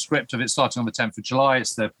original script of it starting on the 10th of July,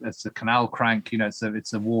 it's the Canal Crank,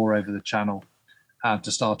 it's a war over the Channel to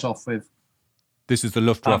start off with. This is the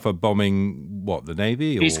Luftwaffe bombing the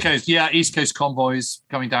Navy? Or? East Coast convoys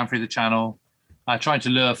coming down through the Channel, trying to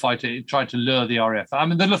lure the RAF. I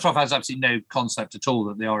mean, the Luftwaffe has absolutely no concept at all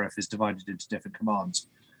that the RAF is divided into different commands.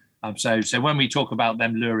 So when we talk about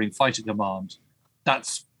them luring Fighter Command,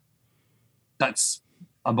 that's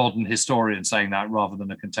a modern historian saying that rather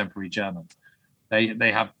than a contemporary German.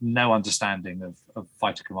 They have no understanding of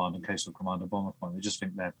Fighter Command and Coastal Command or Bomber Command. They just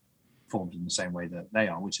think they're formed in the same way that they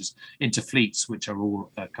are, which is into fleets, which are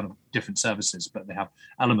all kind of different services, but they have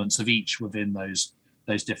elements of each within those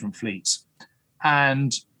different fleets.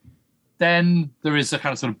 And then there is a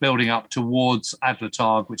kind of sort of building up towards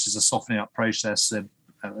Adlertag, which is a softening up process. The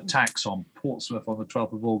attacks on Portsmouth on the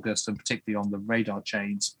 12th of August, and particularly on the radar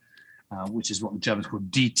chains, which is what the Germans call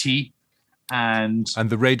DT. And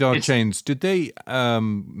the radar chains, did they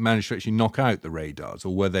manage to actually knock out the radars,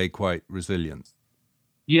 or were they quite resilient?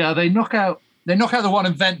 Yeah, they knock out the one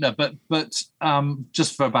in Ventnor, but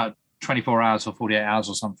just for about 24 hours or 48 hours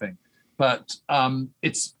or something. But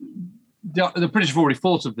it's the British have already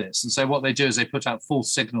thought of this, and so what they do is they put out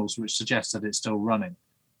false signals which suggest that it's still running,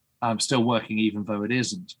 still working, even though it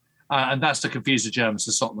isn't, and that's to confuse the Germans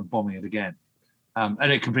to stop them bombing it again.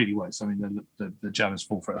 And it completely works. I mean, the Germans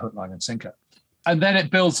fall for it hook, line, and sinker. And then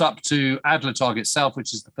it builds up to Adlertag itself,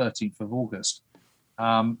 which is the 13th of August.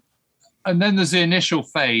 And then there's the initial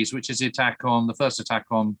phase, which is the first attack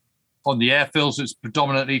on the airfields. It's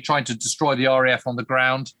predominantly trying to destroy the RAF on the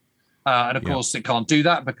ground. And of course, it can't do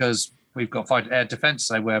that because we've got fighter air defense.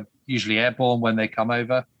 So we're usually airborne when they come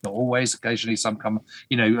over. Not always. Occasionally, some come,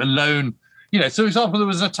 alone. So, for example, there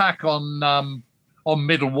was an attack on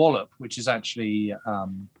Middle Wallop, which is actually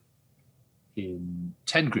in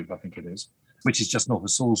 10 Group, I think it is, which is just north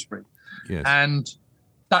of Salisbury. Yes. And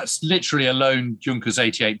that's literally a lone Junkers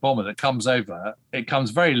 88 bomber that comes over. It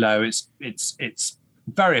comes very low. It's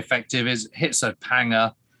very effective. It hits a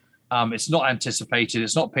hangar. It's not anticipated.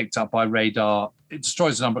 It's not picked up by radar. It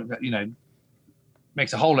destroys a number,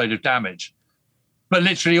 makes a whole load of damage. But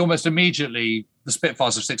literally almost immediately, the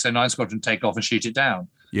Spitfires of 609 Squadron take off and shoot it down.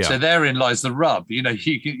 Yeah. So therein lies the rub. You can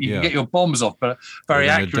get your bombs off, but very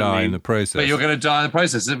accurately. Die in the process. But you're going to die in the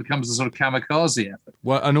process. It becomes a sort of kamikaze effort.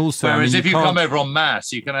 Well, and also, whereas if you come over en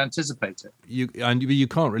masse, you can anticipate it. You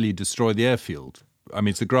can't really destroy the airfield. I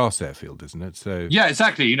mean, it's a grass airfield, isn't it? So yeah,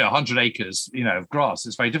 exactly. 100 acres, of grass.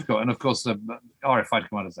 It's very difficult. And of course, the RAF fighter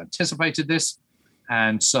commanders anticipated this,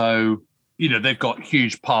 and so they've got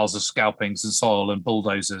huge piles of scalpings and soil and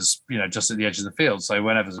bulldozers, just at the edge of the field. So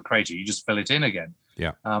whenever there's a crater, you just fill it in again.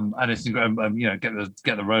 Yeah. And it's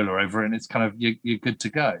get the roller over it, and it's kind of you're good to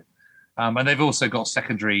go. And they've also got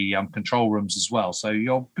secondary control rooms as well. So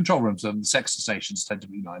your control rooms and the sector stations tend to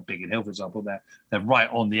be like Biggin Hill, for example. They're right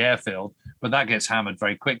on the airfield, but that gets hammered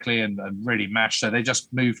very quickly and really mashed. So they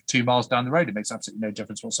just move 2 miles down the road. It makes absolutely no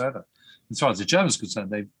difference whatsoever. As far as the Germans are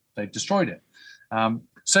concerned, they've destroyed it.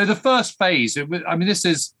 So the first phase, this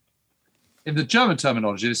is, in the German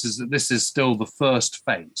terminology, this is still the first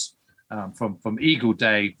phase from Eagle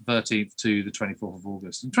Day, 13th to the 24th of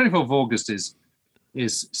August. And 24th of August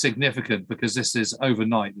is significant because this is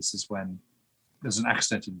overnight. This is when there's an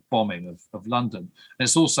accidental bombing of London. And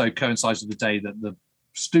it's also coincides with the day that the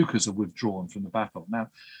Stukas are withdrawn from the battle. Now,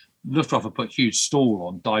 Luftwaffe put huge stall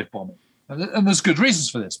on dive bombing. And there's good reasons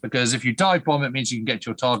for this, because if you dive bomb, it means you can get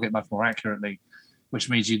to your target much more accurately, which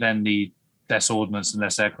means you then need less ordnance and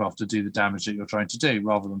less aircraft to do the damage that you're trying to do,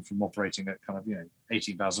 rather than from operating at kind of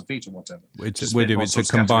 18,000 feet or whatever. It's a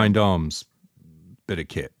combined arms bit of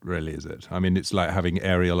kit, really, is it? I mean, it's like having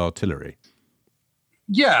aerial artillery.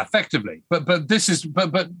 Yeah, effectively. But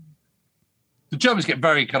the Germans get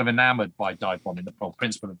very kind of enamored by dive bombing, the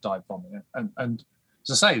principle of dive bombing, and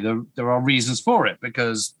as I say, there are reasons for it,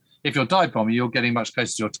 because if you're dive bombing, you're getting much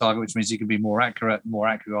closer to your target, which means you can be more accurate. More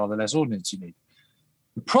accurate are the less ordnance you need.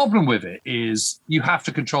 The problem with it is you have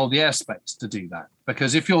to control the airspace to do that,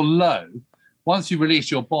 because if you're low, once you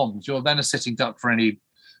release your bombs, you're then a sitting duck for any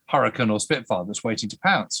Hurricane or Spitfire that's waiting to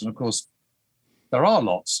pounce. And of course, there are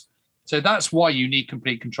lots. So that's why you need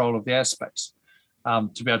complete control of the airspace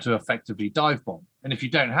to be able to effectively dive bomb. And if you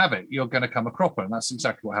don't have it, you're going to come a cropper. And that's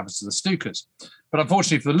exactly what happens to the Stukas. But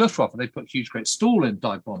unfortunately for the Luftwaffe, they put huge, great stall in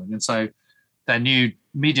dive bombing. And so their new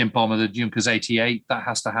medium bomber, the Junkers 88, that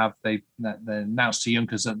has to have, they announced to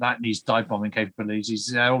Junkers that needs dive bombing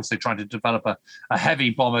capabilities. They're also trying to develop a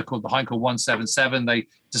heavy bomber called the Heinkel 177. They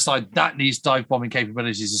decide that needs dive bombing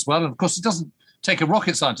capabilities as well. And of course, it doesn't take a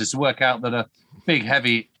rocket scientist to work out that a big,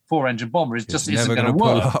 heavy 4-engine bomber isn't going to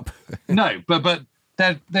work. No, but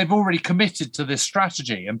they've already committed to this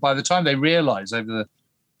strategy. And by the time they realise over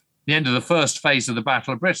the end of the first phase of the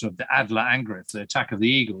Battle of Britain, of the Adler Angriff, the attack of the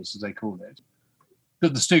Eagles, as they call it,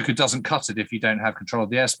 that the Stuka doesn't cut it if you don't have control of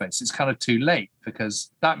the airspace, it's kind of too late, because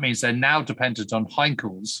that means they're now dependent on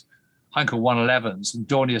Heinkel 111s and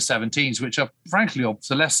Dornier 17s, which are frankly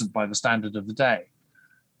obsolescent by the standard of the day.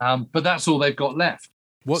 But that's all they've got left.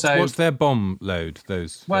 What's their bomb load?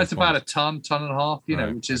 It's about a ton and a half,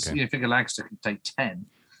 right, which is, you think a Lancaster can take 10.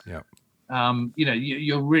 Yeah.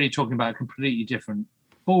 You're really talking about a completely different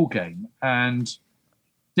ball game. And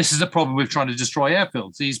this is the problem with trying to destroy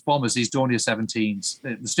airfields. These bombers, these Dornier 17s,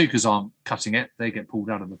 the Stukas aren't cutting it. They get pulled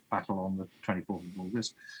out of the battle on the 24th of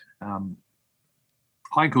August.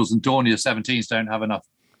 Heinkels and Dornier 17s don't have enough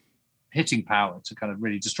hitting power to kind of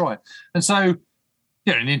really destroy it. And so,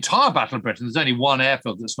 in the entire Battle of Britain, there's only one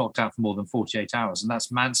airfield that's knocked out for more than 48 hours, and that's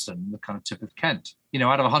Manston, the kind of tip of Kent.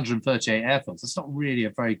 Out of 138 airfields, that's not really a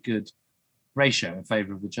very good ratio in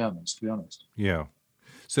favour of the Germans, to be honest. Yeah.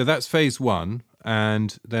 So that's phase one,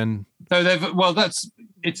 and then... So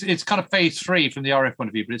it's kind of phase 3 from the RAF point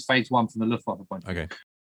of view, but it's phase 1 from the Luftwaffe point of view. Okay.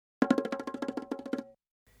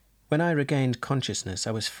 When I regained consciousness,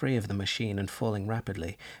 I was free of the machine and falling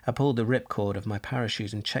rapidly. I pulled the ripcord of my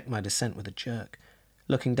parachute and checked my descent with a jerk.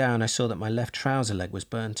 Looking down, I saw that my left trouser leg was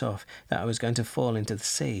burnt off, that I was going to fall into the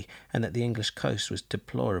sea, and that the English coast was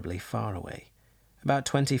deplorably far away. About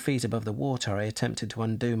 20 feet above the water, I attempted to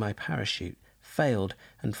undo my parachute, failed,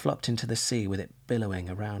 and flopped into the sea with it billowing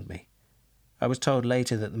around me. I was told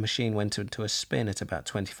later that the machine went into a spin at about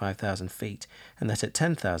 25,000 feet, and that at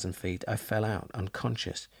 10,000 feet I fell out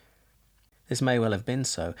unconscious. This may well have been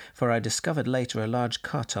so, for I discovered later a large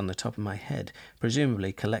cut on the top of my head,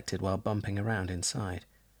 presumably collected while bumping around inside.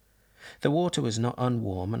 The water was not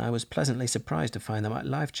unwarm, and I was pleasantly surprised to find that my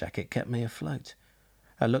life jacket kept me afloat.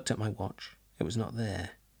 I looked at my watch. It was not there.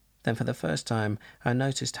 Then for the first time I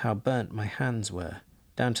noticed how burnt my hands were,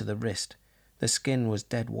 down to the wrist. The skin was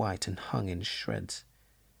dead white and hung in shreds.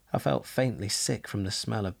 I felt faintly sick from the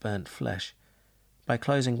smell of burnt flesh. By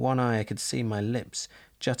closing one eye I could see my lips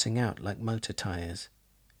jutting out like motor tyres.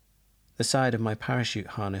 The side of my parachute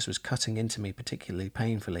harness was cutting into me particularly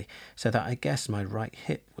painfully, so that I guessed my right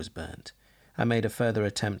hip was burnt. I made a further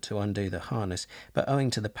attempt to undo the harness, but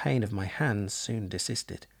owing to the pain of my hands, soon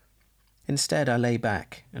desisted. Instead, I lay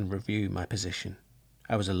back and reviewed my position.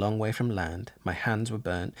 I was a long way from land, my hands were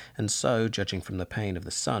burnt, and so, judging from the pain of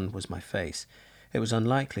the sun, was my face. It was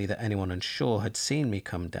unlikely that anyone on shore had seen me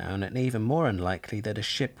come down, and even more unlikely that a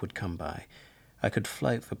ship would come by. I could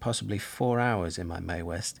float for possibly 4 hours in my Mae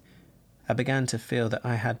West. I began to feel that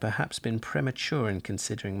I had perhaps been premature in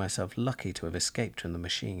considering myself lucky to have escaped from the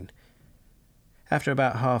machine. After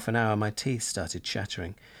about half an hour, my teeth started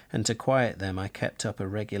chattering, and to quiet them I kept up a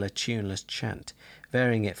regular tuneless chant,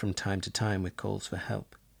 varying it from time to time with calls for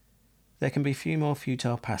help. There can be few more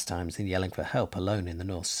futile pastimes than yelling for help alone in the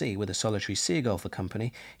North Sea with a solitary seagull for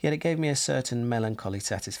company, yet it gave me a certain melancholy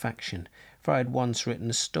satisfaction, for I had once written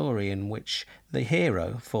a story in which the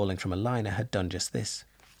hero, falling from a liner, had done just this.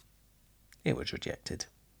 It was rejected.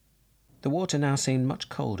 The water now seemed much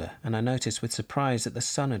colder, and I noticed with surprise that the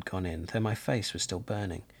sun had gone in, though my face was still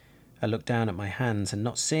burning. I looked down at my hands, and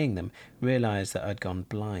not seeing them, realized that I'd gone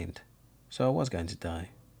blind. So I was going to die.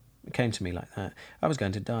 It came to me like that. I was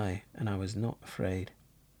going to die, and I was not afraid.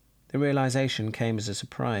 The realization came as a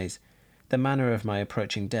surprise. The manner of my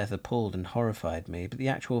approaching death appalled and horrified me, but the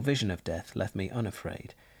actual vision of death left me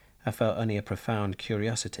unafraid. I felt only a profound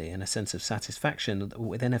curiosity and a sense of satisfaction that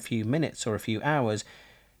within a few minutes or a few hours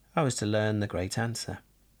I was to learn the great answer.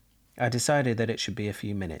 I decided that it should be a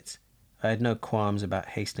few minutes. I had no qualms about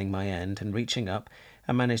hastening my end, and reaching up,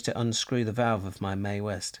 I managed to unscrew the valve of my Mae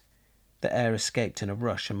West. The air escaped in a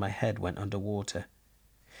rush, and my head went under water.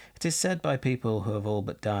 It is said by people who have all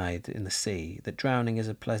but died in the sea that drowning is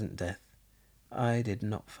a pleasant death. I did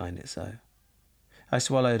not find it so. I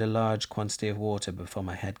swallowed a large quantity of water before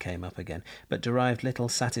my head came up again, but derived little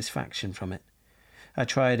satisfaction from it. I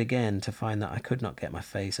tried again to find that I could not get my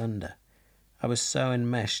face under. I was so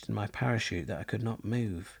enmeshed in my parachute that I could not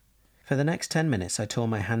move. For the next 10 minutes I tore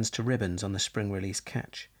my hands to ribbons on the spring-release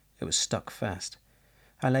catch. It was stuck fast.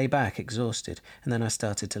 I lay back, exhausted, and then I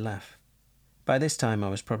started to laugh. By this time I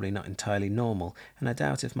was probably not entirely normal, and I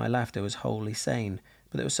doubt if my laughter was wholly sane,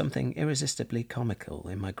 but there was something irresistibly comical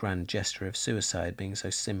in my grand gesture of suicide being so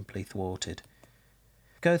simply thwarted.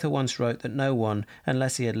 Goethe once wrote that no one,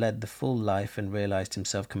 unless he had led the full life and realized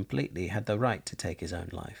himself completely, had the right to take his own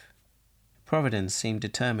life. Providence seemed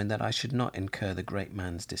determined that I should not incur the great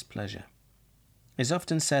man's displeasure. It is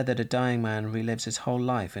often said that a dying man relives his whole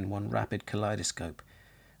life in one rapid kaleidoscope.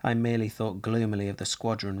 I merely thought gloomily of the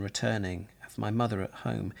squadron returning, of my mother at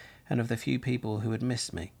home, and of the few people who had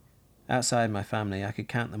missed me. Outside my family, I could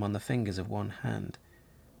count them on the fingers of one hand.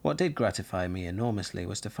 What did gratify me enormously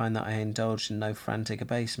was to find that I indulged in no frantic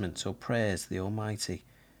abasements or prayers to the Almighty.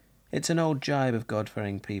 It's an old jibe of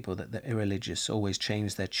God-fearing people that the irreligious always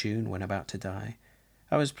change their tune when about to die.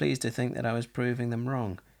 I was pleased to think that I was proving them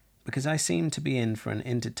wrong, because I seemed to be in for an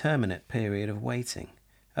indeterminate period of waiting.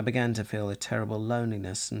 I began to feel a terrible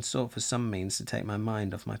loneliness and sought for some means to take my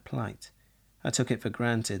mind off my plight. I took it for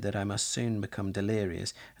granted that I must soon become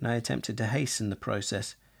delirious, and I attempted to hasten the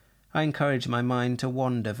process. I encouraged my mind to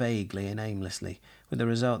wander vaguely and aimlessly, with the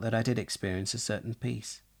result that I did experience a certain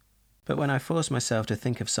peace. But when I forced myself to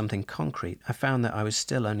think of something concrete, I found that I was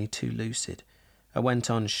still only too lucid. I went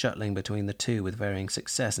on shuttling between the two with varying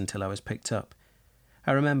success until I was picked up.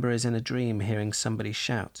 I remember as in a dream hearing somebody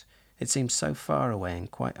shout. It seemed so far away and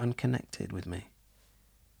quite unconnected with me.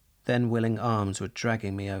 Then willing arms were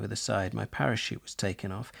dragging me over the side, my parachute was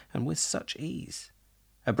taken off, and with such ease.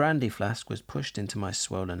 A brandy flask was pushed into my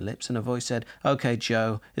swollen lips, and a voice said, "Okay,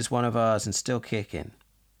 Joe, it's one of ours and still kicking."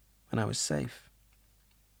 And I was safe.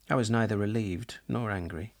 I was neither relieved nor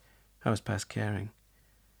angry. I was past caring.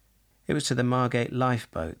 It was to the Margate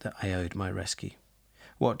lifeboat that I owed my rescue.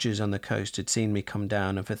 Watchers on the coast had seen me come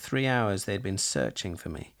down, and for 3 hours they had been searching for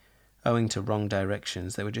me. Owing to wrong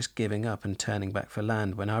directions, they were just giving up and turning back for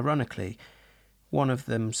land when, ironically, one of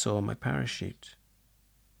them saw my parachute.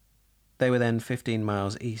 They were then 15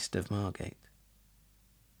 miles east of Margate.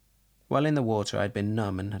 While in the water I had been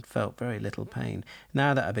numb and had felt very little pain.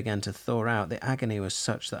 Now that I began to thaw out, the agony was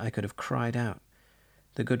such that I could have cried out.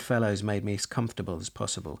 The good fellows made me as comfortable as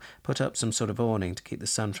possible, put up some sort of awning to keep the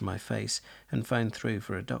sun from my face, and phoned through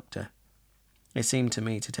for a doctor. It seemed to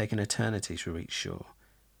me to take an eternity to reach shore.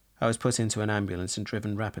 I was put into an ambulance and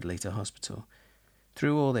driven rapidly to hospital.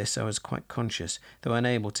 Through all this I was quite conscious, though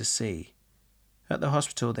unable to see. At the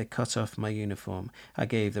hospital they cut off my uniform. I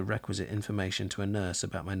gave the requisite information to a nurse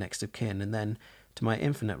about my next of kin, and then, to my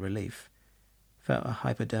infinite relief, felt a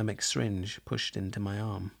hypodermic syringe pushed into my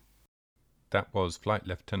arm. That was Flight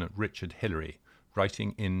Lieutenant Richard Hillary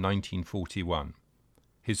writing in 1941.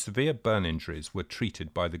 His severe burn injuries were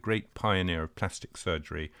treated by the great pioneer of plastic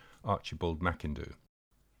surgery, Archibald McIndoe.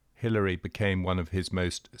 Hillary became one of his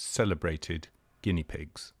most celebrated guinea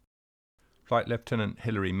pigs. Flight Lieutenant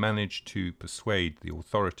Hillary managed to persuade the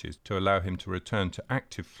authorities to allow him to return to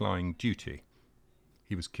active flying duty.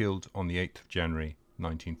 He was killed on the 8th of January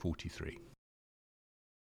 1943.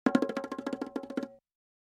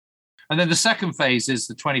 And then the second phase is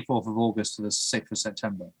the 24th of August to the 6th of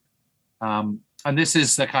September. And this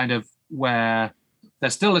is the kind of where they're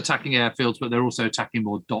still attacking airfields, but they're also attacking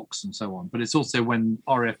more docks and so on. But it's also when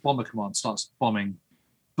RAF Bomber Command starts bombing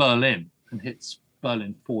Berlin and hits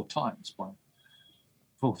Berlin 4 times by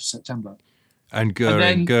 4th of September. And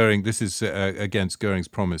Goering, this is against Goering's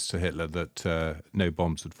promise to Hitler that no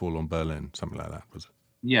bombs would fall on Berlin, something like that, was it?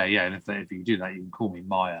 Yeah. And if you do that, you can call me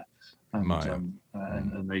Meyer.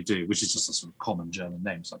 And they do, which is just a sort of common German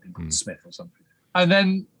name, something called Smith or something. And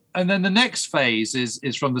then the next phase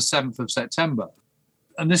is from the 7th of September.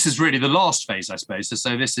 And this is really the last phase, I suppose.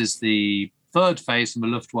 So this is the third phase from the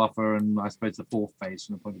Luftwaffe and I suppose the fourth phase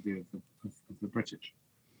from the point of view of the British.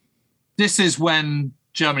 This is when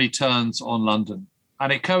Germany turns on London.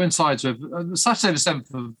 And it coincides with Saturday the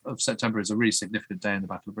 7th of September is a really significant day in the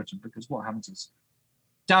Battle of Britain because what happens is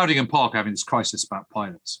Dowding and Park are having this crisis about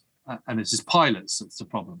pilots. And it's his pilots that's the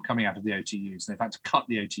problem coming out of the OTUs. They've had to cut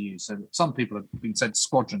the OTUs so that some people have been sent to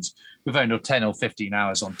squadrons with only 10 or 15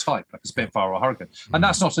 hours on type, like a Spitfire or a Hurricane. And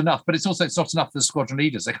that's not enough. But it's not enough for the squadron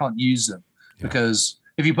leaders. They can't use them because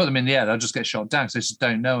if you put them in the air, they'll just get shot down because they just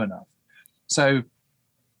don't know enough. So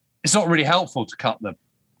it's not really helpful to cut them.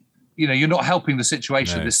 You're not helping the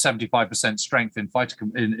situation of this 75% strength in fighter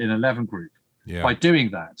in 11 group by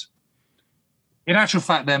doing that. In actual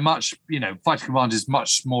fact, they're fighter command is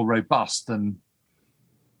much more robust than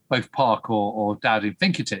both Park or Dowding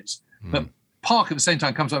think it is. But Park at the same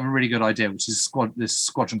time comes up with a really good idea, which is this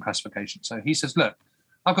squadron classification. So he says, look,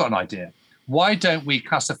 I've got an idea. Why don't we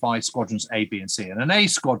classify squadrons A, B, and C? And an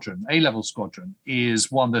A-level squadron,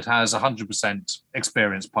 is one that has 100%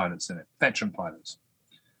 experienced pilots in it, veteran pilots.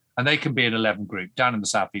 And they can be an 11 group down in the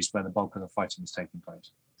southeast where the bulk of the fighting is taking place.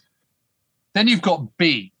 Then you've got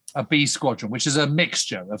a B squadron, which is a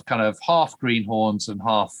mixture of kind of half greenhorns and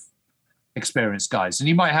half experienced guys. And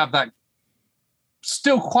you might have that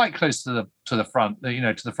still quite close to the front,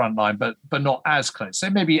 to the front line, but not as close. So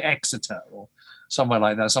maybe Exeter or somewhere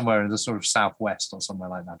like that, somewhere in the sort of southwest or somewhere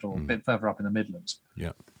like that, or a bit further up in the Midlands.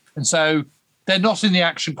 Yeah. And so they're not in the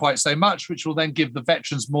action quite so much, which will then give the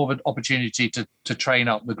veterans more of an opportunity to train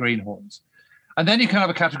up the greenhorns. And then you can have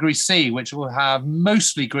a category C, which will have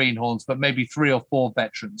mostly greenhorns, but maybe 3 or 4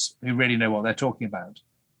 veterans who really know what they're talking about.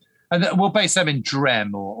 And we'll base them in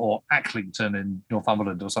Drem or Acklington in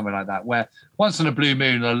Northumberland or something like that, where once in a blue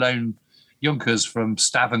moon, a lone Junkers from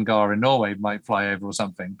Stavanger in Norway might fly over or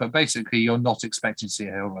something. But basically, you're not expecting to see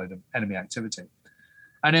a whole load of enemy activity.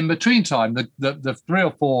 And in between time, the 3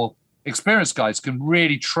 or 4 experienced guys can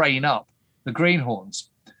really train up the greenhorns.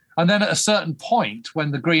 And then at a certain point,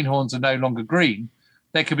 when the greenhorns are no longer green,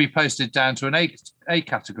 they could be posted down to an A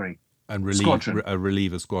category and squadron. A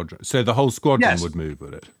reliever squadron. So the whole squadron would move,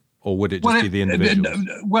 would it? Or would it just be the individuals?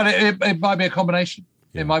 It might be a combination.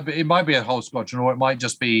 Yeah. It might be a whole squadron, or it might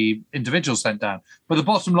just be individuals sent down. But the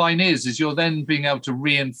bottom line is you're then being able to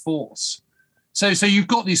reinforce. So you've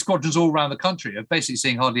got these squadrons all around the country of basically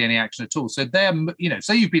seeing hardly any action at all. So they're,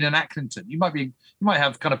 say you've been in Acklington, you might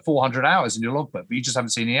have kind of 400 hours in your logbook, but you just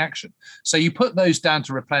haven't seen any action. So you put those down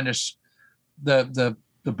to replenish the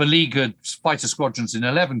beleaguered fighter squadrons in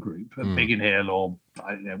 11 group at Biggin Hill or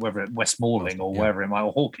whether it Westmoreland or wherever it might,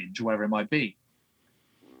 or Hawkinge or wherever it might be.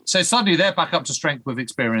 So suddenly they're back up to strength with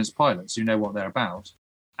experienced pilots who know what they're about.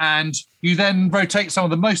 And you then rotate some of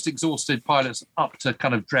the most exhausted pilots up to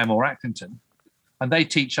kind of Drem or Acklington, and they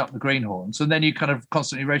teach up the greenhorns, and then you kind of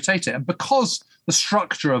constantly rotate it. And because the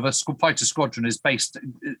structure of a fighter squadron is based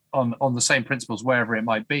on the same principles wherever it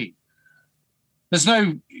might be,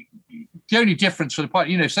 the only difference for the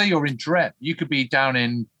pilot, say you're in Drem, you could be down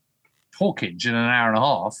in Hawkinge in an hour and a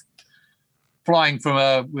half, flying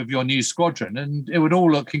with your new squadron, and it would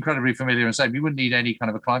all look incredibly familiar and same. You wouldn't need any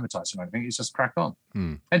kind of acclimatizer or anything. It's just crack on.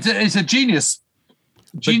 It's a genius.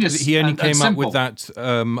 But he only came up with that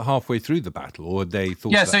halfway through the battle, or they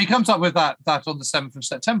thought. Yeah, so he comes up with that on the 7th of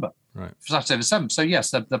September, right? Saturday the 7th. So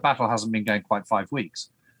yes, the battle hasn't been going quite 5 weeks.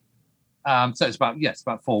 So it's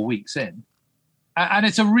about 4 weeks in, and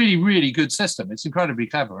it's a really, really good system. It's incredibly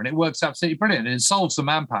clever, and it works absolutely brilliant. And it solves the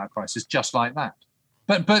manpower crisis just like that.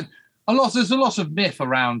 But There's a lot of myth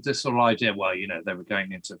around this sort of idea. Well, they were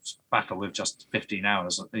going into battle with just 15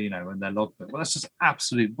 hours, in their logbook. Well, that's just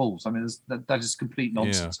absolute balls. I mean, that is complete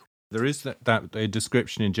nonsense. Yeah. There is that a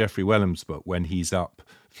description in Geoffrey Whelham's book when he's up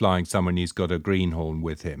flying someone, he's got a greenhorn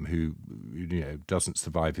with him who, doesn't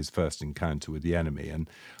survive his first encounter with the enemy. And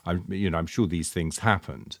I'm sure these things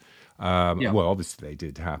happened. Well, obviously they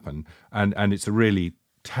did happen, and it's a really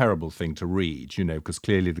terrible thing to read, because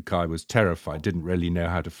clearly the guy was terrified, didn't really know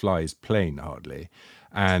how to fly his plane hardly.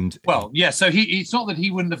 And so it's not that he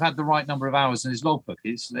wouldn't have had the right number of hours in his logbook.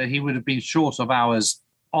 It's that he would have been short of hours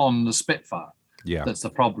on the Spitfire. Yeah, that's the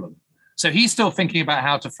problem. So he's still thinking about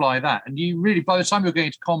how to fly that. And you really, by the time you're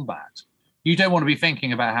going to combat, you don't want to be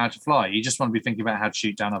thinking about how to fly. You just want to be thinking about how to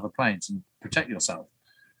shoot down other planes and protect yourself.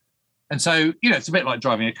 And so, it's a bit like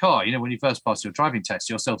driving a car. When you first pass your driving test,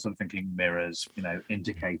 you're still sort of thinking mirrors,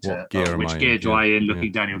 indicator, which gear do I in,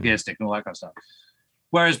 looking down your gear stick and all that kind of stuff.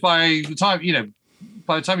 Whereas by the time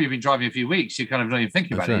you've been driving a few weeks, you're kind of not even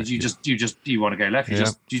thinking about it. You want to go left. You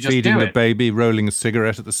just feeding do the baby, rolling a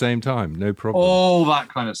cigarette at the same time, no problem. All that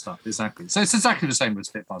kind of stuff, exactly. So it's exactly the same with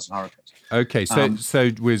Spitfires and Hurricanes. Okay,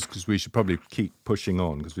 because we should probably keep pushing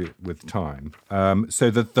on with time.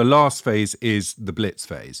 So the last phase is the Blitz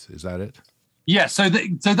phase. Is that it? Yeah. So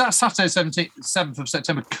that Saturday, 7th of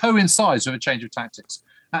September, coincides with a change of tactics.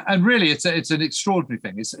 And really, it's an extraordinary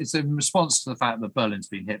thing. It's in response to the fact that Berlin's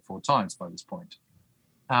been hit 4 times by this point.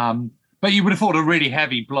 But you would have thought a really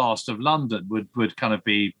heavy blast of London would kind of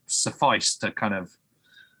be suffice to kind of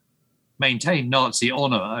maintain Nazi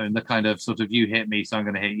honor and the kind of sort of you hit me, so I'm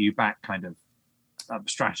going to hit you back kind of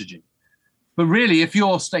strategy. But really, if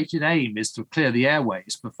your stated aim is to clear the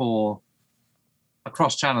airways before a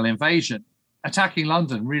cross-channel invasion, attacking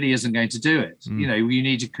London really isn't going to do it. You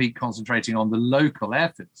need to keep concentrating on the local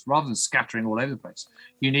airfields rather than scattering all over the place.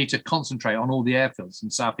 You need to concentrate on all the airfields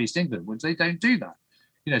in southeast England, which they don't do that.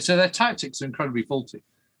 So their tactics are incredibly faulty.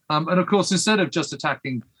 And of course, instead of just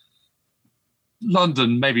attacking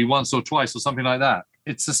London maybe once or twice or something like that,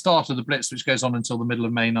 it's the start of the Blitz, which goes on until the middle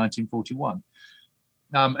of May 1941.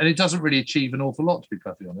 And it doesn't really achieve an awful lot, to be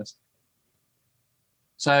perfectly honest.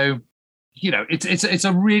 So, it's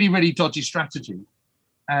a really, really dodgy strategy.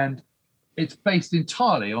 And it's based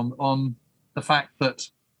entirely on the fact that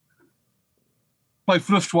both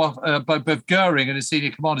Luftwaffe, both Goering and his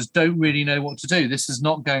senior commanders don't really know what to do. This is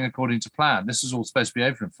not going according to plan. This is all supposed to be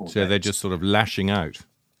over in 4 days. So they're just sort of lashing out.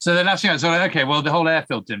 So okay, well, the whole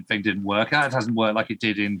airfield thing didn't work. That hasn't worked like it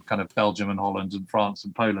did in kind of Belgium and Holland and France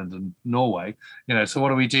and Poland and Norway. So what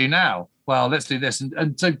do we do now? Well, let's do this.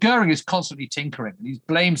 And so Goering is constantly tinkering. And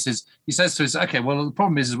he says to us, okay, well, the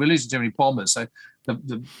problem is we're losing too many bombers. So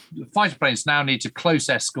the fighter planes now need to close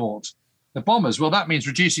escort the bombers. Well, that means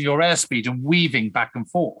reducing your airspeed and weaving back and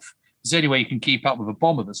forth. It's the only way you can keep up with a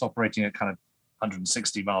bomber that's operating at kind of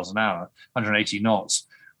 160 miles an hour, 180 knots.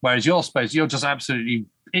 Whereas you're just absolutely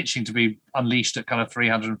itching to be unleashed at kind of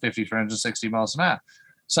 350, 360 miles an hour.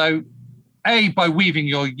 So, by weaving,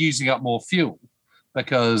 you're using up more fuel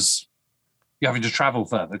because you're having to travel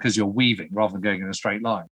further because you're weaving rather than going in a straight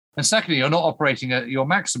line. And secondly, you're not operating at your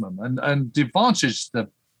maximum. And the advantage the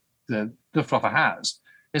Luftwaffe has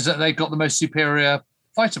is that they've got the most superior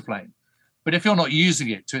fighter plane. But if you're not using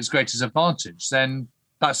it to its greatest advantage, then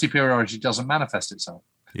that superiority doesn't manifest itself.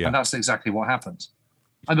 Yeah. And that's exactly what happens.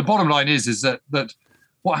 And the bottom line is that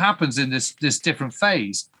what happens in this different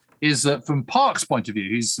phase is that from Park's point of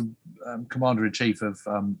view, he's commander-in-chief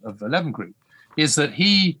of 11 Group, is that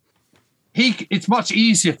it's much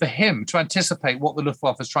easier for him to anticipate what the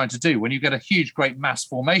Luftwaffe is trying to do when you get a huge, great mass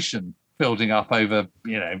formation building up over,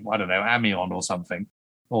 Amiens or something,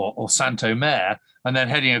 or Saint-Omer, and then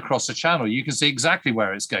heading across the channel. You can see exactly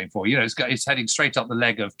where it's going for. It's heading straight up the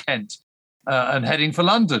leg of Kent and heading for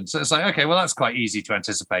London. So it's like, okay, well, that's quite easy to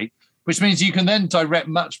anticipate, which means you can then direct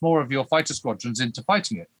much more of your fighter squadrons into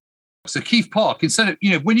fighting it. So Keith Park, instead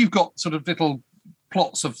of, when you've got sort of little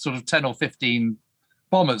plots of sort of 10 or 15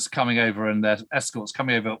 bombers coming over and their escorts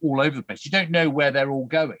coming over all over the place, you don't know where they're all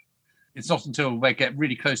going. It's not until they get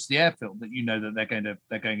really close to the airfield that you know that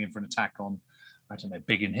they're going in for an attack on, I don't know,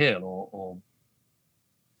 Biggin Hill or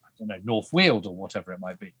I don't know, North Weald or whatever it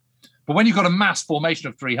might be. But when you've got a mass formation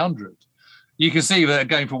of 300, you can see that they're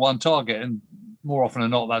going for one target, and more often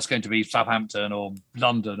than not, that's going to be Southampton or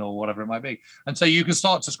London or whatever it might be. And so you can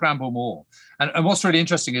start to scramble more. And what's really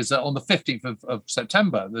interesting is that on the 15th of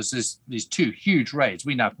September, there's these 2 huge raids.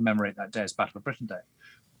 We now commemorate that day as Battle of Britain Day.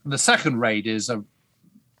 And the second raid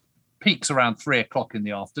peaks around 3 o'clock in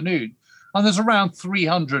the afternoon. And there's around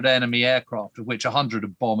 300 enemy aircraft, of which 100 are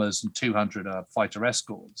bombers and 200 are fighter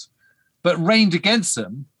escorts. But raimed against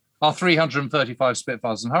them are 335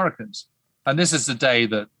 Spitfires and Hurricanes. And this is the day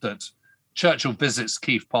that Churchill visits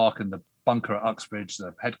Keith Park and the bunker at Uxbridge,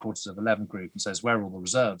 the headquarters of 11th Group, and says, "Where are all the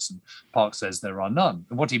reserves?" And Park says, "There are none."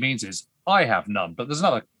 And what he means is, I have none, but there's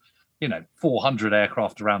another 400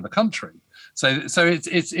 aircraft around the country. So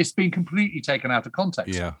it's been completely taken out of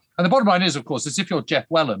context. Yeah. And the bottom line is, of course, is if you're Jeff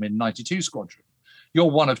Wellham in 92 Squadron, you're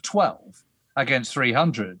one of 12 against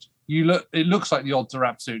 300. It looks like the odds are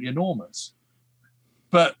absolutely enormous.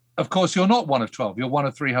 But of course, you're not one of 12. You're one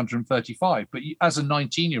of 335. But as a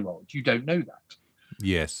 19-year-old, you don't know that.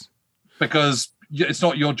 Yes. Because it's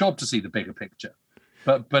not your job to see the bigger picture.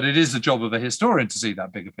 But it is the job of a historian to see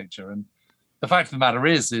that bigger picture. And the fact of the matter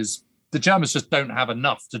is the Germans just don't have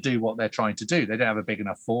enough to do what they're trying to do. They don't have a big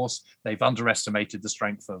enough force. They've underestimated the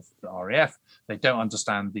strength of the RAF. They don't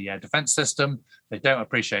understand the air defense system. They don't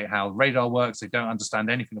appreciate how radar works. They don't understand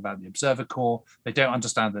anything about the Observer Corps. They don't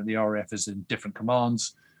understand that the RAF is in different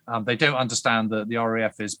commands. They don't understand that the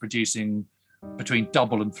RAF is producing between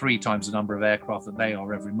double and 3 times the number of aircraft that they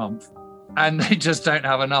are every month. And they just don't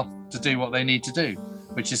have enough to do what they need to do,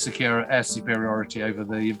 which is secure air superiority over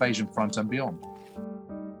the invasion front and beyond.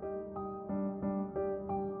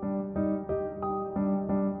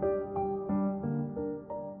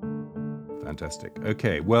 Fantastic.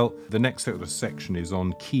 Okay, well, the next sort of section is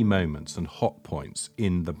on key moments and hot points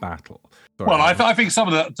in the battle. Sorry, well, I think some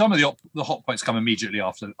of the hot points come immediately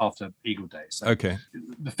after Eagle Day. So okay.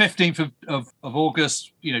 The 15th of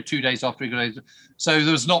August, 2 days after Eagle Day. So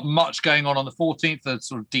there was not much going on the 14th, the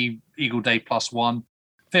sort of Eagle Day +1.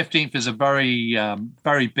 15th is a very,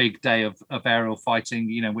 very big day of aerial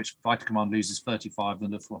fighting, which Fighter Command loses 35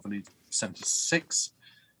 and the Luftwaffe loses 76.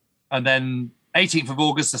 And then 18th of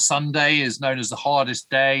August, the Sunday, is known as the hardest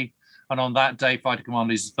day. And on that day, Fighter Command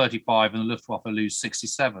loses 35 and the Luftwaffe lose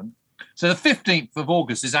 67. So the 15th of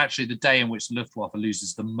August is actually the day in which the Luftwaffe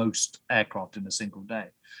loses the most aircraft in a single day.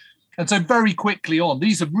 And so very quickly on,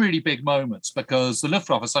 these are really big moments because the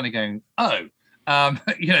Luftwaffe are suddenly going,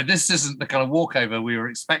 this isn't the kind of walkover we were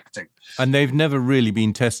expecting. And they've never really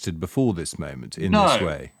been tested before this moment in this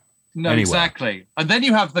way. No, anyway. Exactly. And then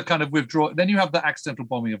you have the kind of withdrawal. Then you have the accidental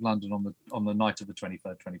bombing of London on the night of the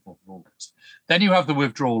 23rd, 24th of August. Then you have the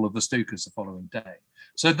withdrawal of the Stukas the following day.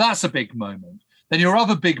 So that's a big moment. Then your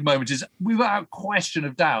other big moment is, without question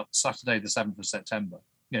of doubt, Saturday, the 7th of September.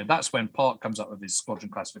 That's when Park comes up with his squadron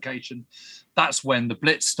classification. That's when the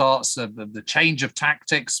Blitz starts, the change of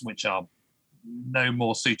tactics, which are no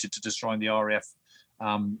more suited to destroying the RAF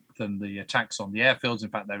than the attacks on the airfields. In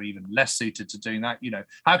fact, they're even less suited to doing that.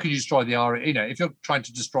 How can you destroy the RAF? If you're trying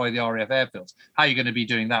to destroy the RAF airfields, how are you going to be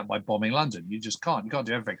doing that by bombing London? You just can't. You can't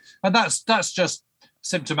do everything. And that's just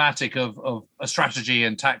symptomatic of a strategy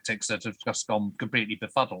and tactics that have just gone completely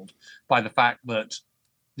befuddled by the fact that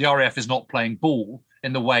the RAF is not playing ball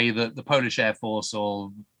in the way that the Polish Air Force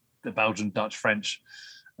or the Belgian, Dutch, French,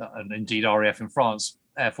 and indeed RAF in France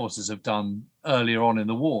air forces have done earlier on in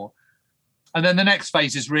the war. And then the next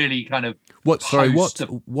phase is really kind of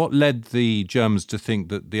what led the Germans to think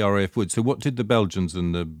that the RAF would? So what did the Belgians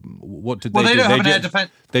and what did they do?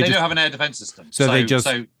 They don't have an air defense system. So they just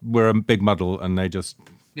were a big muddle and they just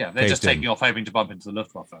they're just taking off, hoping to bump into the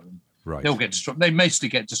Luftwaffe. Right. They'll get destroyed. They mostly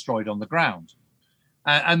get destroyed on the ground.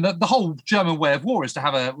 And the whole German way of war is to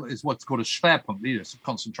have is what's called a Schwerpunkt, a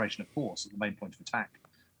concentration of force at the main point of attack.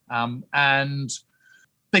 And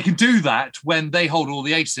they can do that when they hold all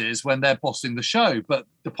the aces, when they're bossing the show. But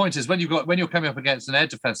the point is, when you're coming up against an air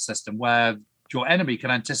defense system where your enemy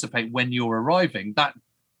can anticipate when you're arriving, that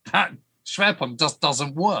Schwerpunkt just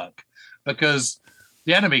doesn't work because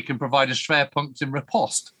the enemy can provide a Schwerpunkt in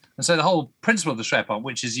riposte. And so the whole principle of the Schwerpunkt,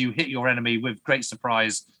 which is you hit your enemy with great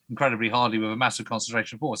surprise, incredibly hardly with a massive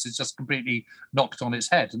concentration of force, is just completely knocked on its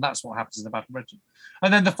head. And that's what happens in the Battle of Britain.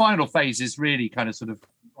 And then the final phase is really kind of sort of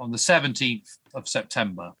on the 17th of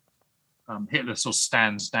September, Hitler sort of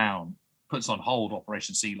stands down, puts on hold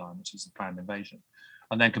Operation Sea Lion, which is the planned invasion,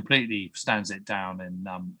 and then completely stands it down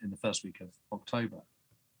in the first week of October.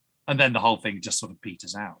 And then the whole thing just sort of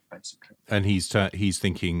peters out, basically. And he's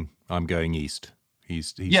thinking, I'm going east.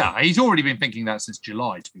 He's already been thinking that since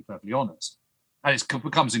July, to be perfectly honest. And it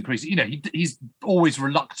becomes increasing. He's always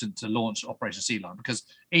reluctant to launch Operation Sea Lion because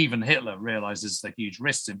even Hitler realizes the huge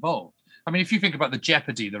risks involved. I mean, if you think about the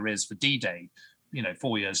jeopardy there is for D-Day,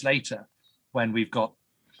 4 years later, when we've got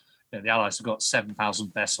the Allies have got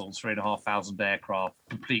 7,000 vessels, 3,500 aircraft,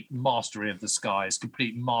 complete mastery of the skies,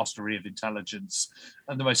 complete mastery of intelligence,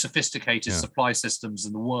 and the most sophisticated supply systems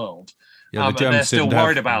in the world. Yeah, and they're still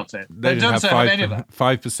worried about it. They didn't have any of that.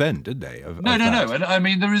 5%, did they? No. And I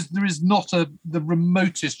mean, there is not the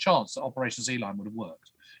remotest chance that Operation Sea Lion would have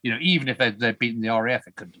worked. Even if they'd beaten the RAF,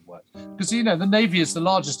 it couldn't have worked. Because, the Navy is the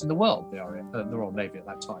largest in the world, the RAF, the Royal Navy at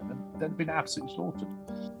that time, and they'd been absolutely slaughtered.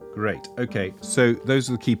 Great. Okay, so those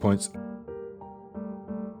are the key points.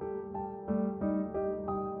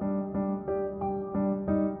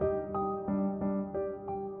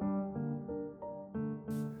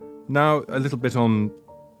 Now, a little bit on,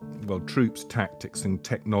 troops, tactics and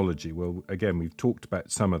technology. Well, again, we've talked about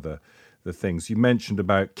some of the things. You mentioned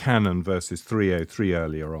about cannon versus 303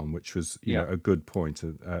 earlier on, which was a good point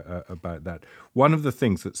about that. One of the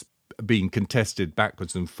things that's being contested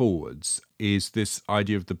backwards and forwards is this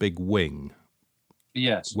idea of the big wing.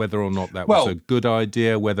 Yes. Whether or not that was a good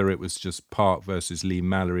idea, whether it was just Park versus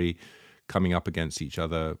Lee-Mallory coming up against each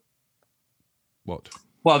other. What?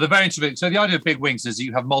 Well, the very interesting. So the idea of big wings is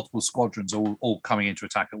you have multiple squadrons all coming into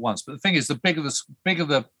attack at once. But the thing is, the bigger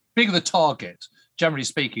the target, generally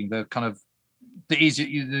speaking, the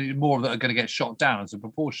easier, the more that are going to get shot down as a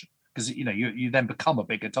proportion, because you then become a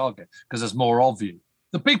bigger target because there's more of you.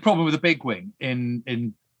 The big problem with the big wing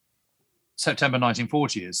in September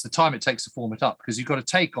 1940 is the time it takes to form it up, because you've got to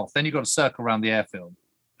take off, then you've got to circle around the airfield,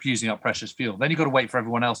 using up precious fuel. Then you've got to wait for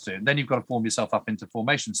everyone else to, and then you've got to form yourself up into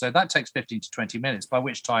formation. So that takes 15 to 20 minutes, by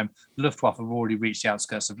which time the Luftwaffe have already reached the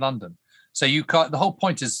outskirts of London. So you can't, the whole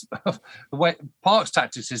point is, the way Park's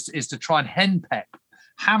tactics is to try and henpeck,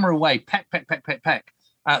 hammer away, peck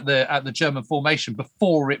at the German formation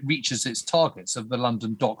before it reaches its targets of the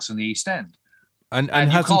London docks and the East End. And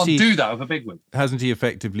you can't do that with a big wing. Hasn't he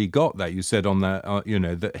effectively got that? You said on that,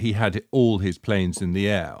 that he had all his planes in the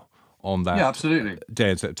air on that absolutely. Day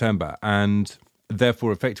in September, and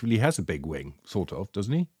therefore effectively has a big wing, sort of,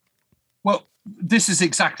 doesn't he? Well, this is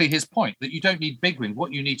exactly his point, that you don't need big wing.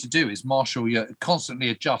 What you need to do is constantly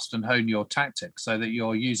adjust and hone your tactics so that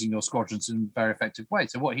you're using your squadrons in a very effective way.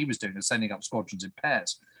 So what he was doing is sending up squadrons in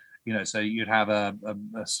pairs. So you'd have a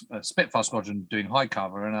Spitfire squadron doing high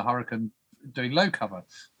cover and a Hurricane doing low cover.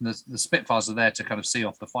 And the Spitfires are there to kind of see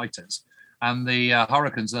off the fighters, and the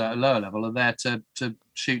Hurricanes at a lower level are there to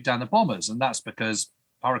shoot down the bombers, and that's because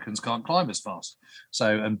Hurricanes can't climb as fast.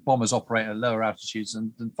 And bombers operate at lower altitudes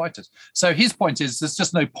than fighters. So his point is there's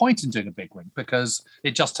just no point in doing a big wing, because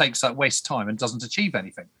it just takes that waste time and doesn't achieve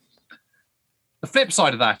anything. The flip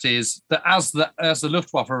side of that is that as the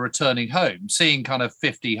Luftwaffe are returning home, seeing kind of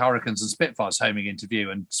 50 Hurricanes and Spitfires homing into view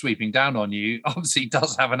and sweeping down on you obviously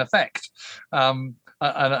does have an effect, and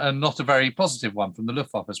not a very positive one from the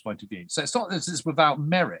Luftwaffe's point of view. So it's not that it's without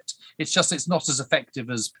merit. It's just it's not as effective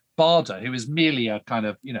as Bader, who is merely a kind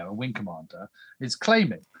of a wing commander, is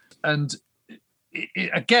claiming. And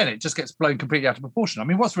it just gets blown completely out of proportion. I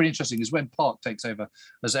mean, what's really interesting is when Park takes over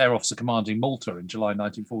as Air Officer Commanding Malta in July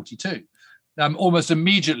 1942. Almost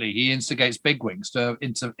immediately, he instigates big wings to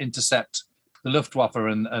intercept the Luftwaffe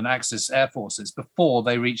and Axis air forces before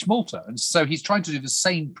they reach Malta. And so he's trying to do the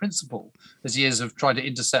same principle as he is of trying to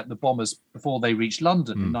intercept the bombers before they reach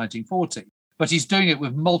London in 1940. But he's doing it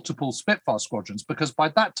with multiple Spitfire squadrons, because by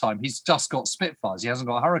that time he's just got Spitfires. He hasn't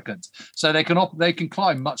got Hurricanes. So they can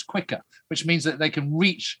climb much quicker, which means that they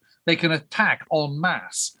can attack en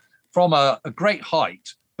masse from a great height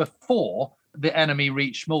before the enemy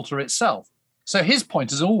reach Malta itself. So his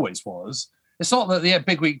point, as always, was it's not that the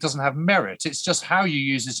big wing doesn't have merit, it's just how you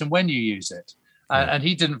use it and when you use it. And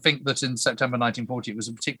he didn't think that in September 1940 it was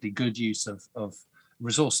a particularly good use of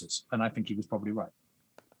resources, and I think he was probably right.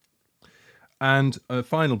 And a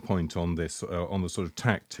final point on this, on the sort of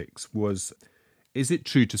tactics, was, is it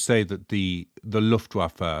true to say that the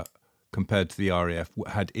Luftwaffe, compared to the RAF,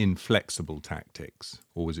 had inflexible tactics,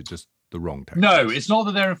 or was it just the wrong tactics? No, it's not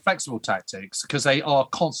that they're inflexible tactics, because they are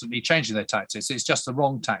constantly changing their tactics. It's just the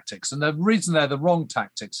wrong tactics. And the reason they're the wrong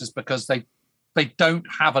tactics is because they don't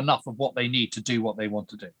have enough of what they need to do what they want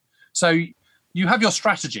to do. So you have your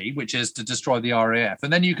strategy, which is to destroy the RAF,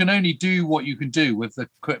 and then you can only do what you can do with the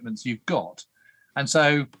equipment you've got. And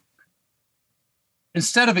so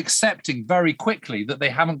instead of accepting very quickly that they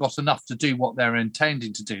haven't got enough to do what they're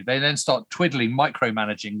intending to do, they then start twiddling,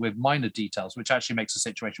 micromanaging with minor details, which actually makes the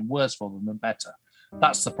situation worse for them than better.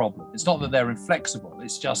 That's the problem. It's not that they're inflexible.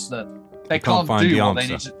 It's just that they can't do what they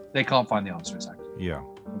need to. They can't find the answer, exactly. Yeah.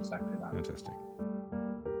 Exactly that. Interesting.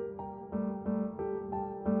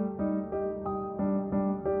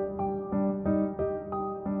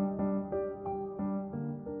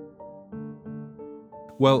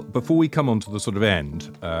 Well, before we come on to the sort of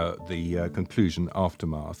end, the conclusion,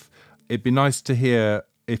 aftermath, it'd be nice to hear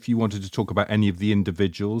if you wanted to talk about any of the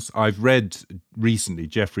individuals. I've read recently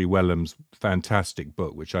Geoffrey Whelham's fantastic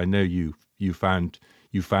book, which I know you found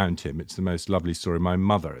him. It's the most lovely story. My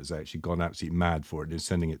mother has actually gone absolutely mad for it and is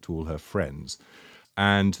sending it to all her friends.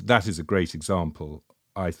 And that is a great example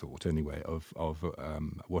I thought anyway, of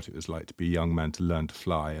what it was like to be a young man to learn to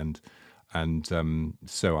fly, and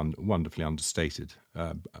so wonderfully understated.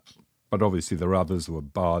 But obviously there were others. There were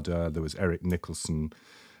Barder, there was Eric Nicholson,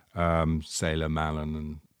 Sailor Mallon,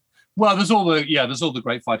 and well, there's all the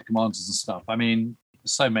great fighter commanders and stuff. I mean,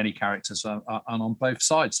 so many characters and on both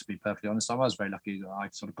sides, to be perfectly honest. I was very lucky that I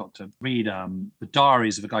sort of got to read the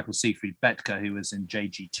diaries of a guy called Siegfried Betke, who was in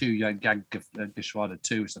JG2, Jagdgeschwader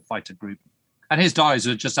 2, which is a fighter group. And his diaries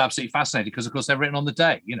are just absolutely fascinating because, of course, they're written on the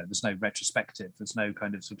day. You know, there's no retrospective. There's no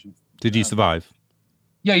kind of sort of... Did he survive?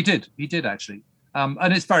 Yeah, he did. He did, actually.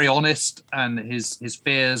 And it's very honest, and his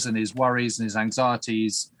fears and his worries and his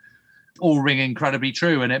anxieties all ring incredibly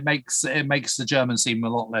true, and it makes the Germans seem a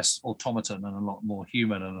lot less automaton and a lot more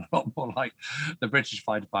human and a lot more like the British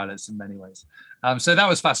fighter pilots in many ways. So that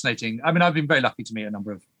was fascinating. I mean, I've been very lucky to meet a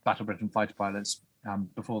number of Battle Britain fighter pilots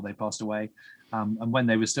before they passed away, and when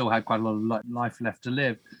they were still had quite a lot of life left to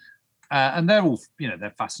live. And they're all,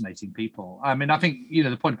 they're fascinating people. I mean, I think,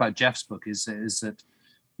 the point about Jeff's book is that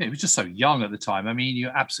he was just so young at the time. I mean, he knew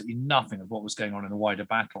absolutely nothing of what was going on in the wider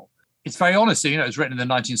battle. It's very honest. It was written in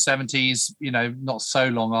the 1970s, not so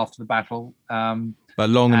long after the battle. But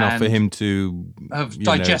long enough for him to have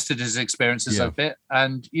digested his experiences a bit.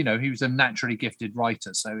 And, he was a naturally gifted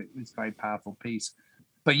writer. So it was a very powerful piece.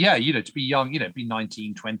 But yeah, to be young, be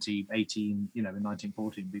 19, 20, 18, in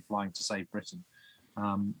 1914, be flying to save Britain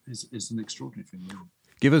is an extraordinary thing. Really.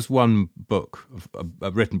 Give us one book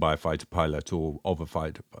written by a fighter pilot or of a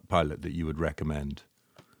fighter pilot that you would recommend.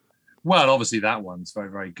 Well, obviously that one's very,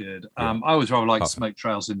 very good. I always rather like Smoke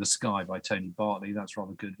Trails in the Sky by Tony Bartley. That's a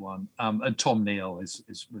rather good one. And Tom Neal was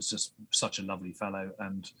just such a lovely fellow.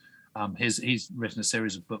 And he's written a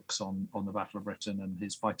series of books on the Battle of Britain and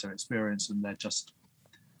his fighter experience. And they're just,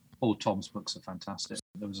 all Tom's books are fantastic.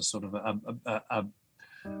 There was a sort of a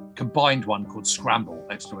combined one called Scramble, !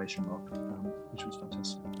 Which was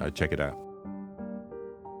fantastic. Check it out.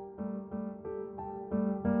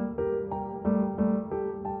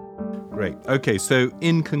 Great. Okay, so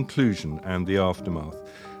in conclusion and the aftermath,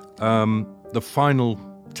 the final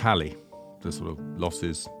tally, the sort of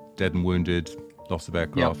losses, dead and wounded, loss of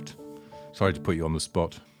aircraft. Yep. Sorry to put you on the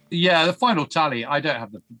spot. Yeah, the final tally, I don't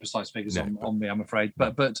have the precise figures on me, I'm afraid.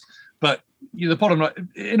 But the bottom line,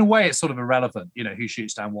 in a way, it's sort of irrelevant, who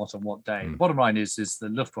shoots down what on what day. The bottom line is the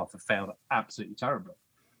Luftwaffe failed absolutely terribly.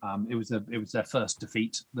 It was their first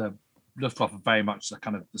defeat. The Luftwaffe very much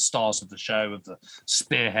the stars of the show, of the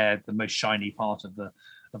spearhead, the most shiny part of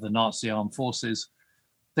the Nazi armed forces.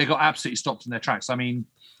 They got absolutely stopped in their tracks. I mean,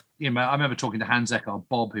 I remember talking to Hans Eckhard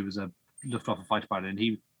Bob, who was a Luftwaffe fighter pilot, and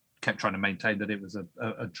he kept trying to maintain that it was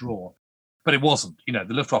a draw, but it wasn't. The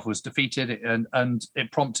Luftwaffe was defeated, and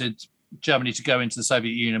it prompted Germany to go into the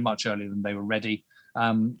Soviet Union much earlier than they were ready.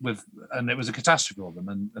 And it was a catastrophe for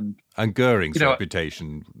them. And Goering's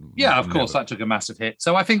reputation. Yeah, of course, that took a massive hit.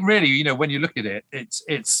 So I think really, when you look at it, it's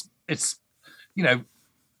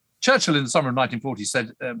Churchill in the summer of 1940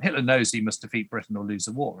 said Hitler knows he must defeat Britain or lose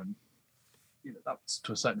the war, and that's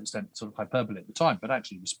to a certain extent sort of hyperbole at the time, but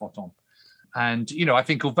actually was spot on. And I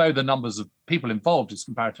think although the numbers of people involved is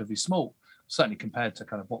comparatively small, certainly compared to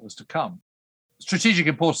kind of what was to come, strategic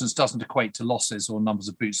importance doesn't equate to losses or numbers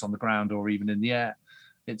of boots on the ground or even in the air.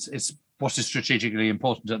 It's what is strategically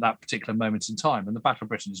important at that particular moment in time. And the Battle of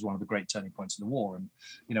Britain is one of the great turning points in the war. And,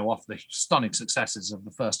 after the stunning successes of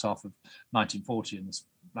the first half of 1940 and the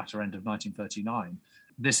latter end of 1939,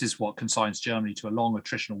 this is what consigns Germany to a long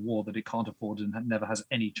attritional war that it can't afford and never has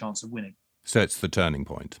any chance of winning. So it's the turning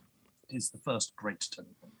point. It's the first great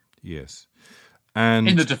turning point. Yes. And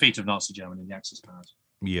in the defeat of Nazi Germany, the Axis powers.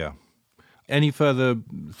 Yeah. Any further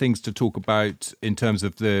things to talk about in terms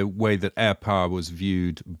of the way that air power was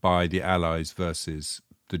viewed by the Allies versus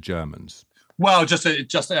the Germans? Well, just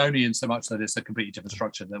only in so much that it's a completely different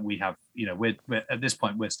structure that we have. We're at this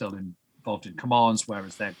point we're still involved in commands,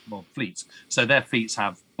 whereas they're fleets. So their fleets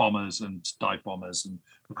have bombers and dive bombers and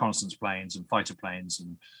reconnaissance planes and fighter planes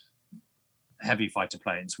and heavy fighter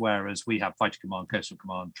planes, whereas we have fighter command, coastal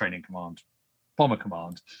command, training command, bomber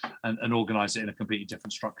command, and organise it in a completely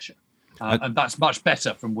different structure. And that's much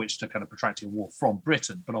better from which to kind of protract a war from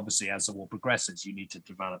Britain. But obviously, as the war progresses, you need to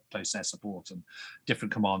develop close air support and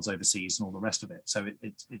different commands overseas and all the rest of it. So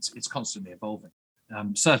it's constantly evolving.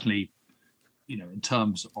 Certainly, in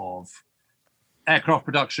terms of aircraft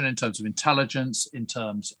production, in terms of intelligence, in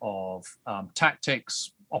terms of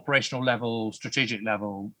tactics, operational level, strategic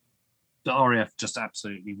level, the RAF just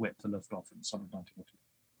absolutely whipped the Luftwaffe in the summer of 1940.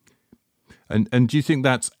 And do you think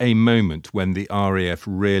that's a moment when the RAF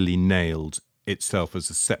really nailed itself as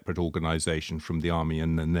a separate organisation from the Army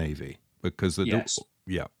and the Navy? Because yes.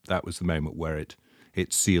 That was the moment where it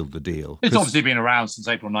it sealed the deal. It's obviously been around since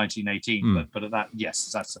April 1918, but at that,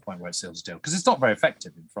 yes, that's the point where it seals the deal, because it's not very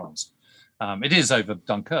effective in France. It is over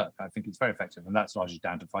Dunkirk. I think it's very effective, and that's largely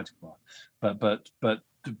down to fighting fire. But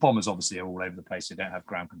the bombers obviously are all over the place. They don't have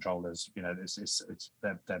ground controllers.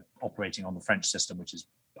 They're operating on the French system, which is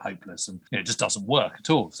hopeless, and it just doesn't work at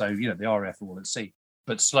all. So the RAF are all at sea.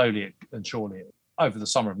 But slowly and surely, over the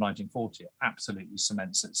summer of 1940, it absolutely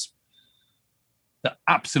cements the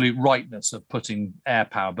absolute rightness of putting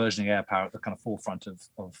burgeoning air power at the kind of forefront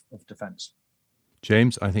of defence.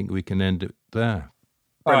 James, I think we can end it there.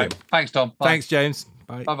 All right. Thanks, Tom. Bye. Thanks, James.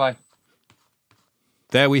 Bye. Bye-bye.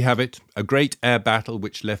 There we have it, a great air battle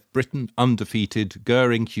which left Britain undefeated,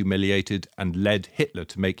 Goering humiliated, and led Hitler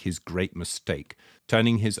to make his great mistake,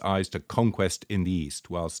 turning his eyes to conquest in the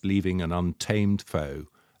east whilst leaving an untamed foe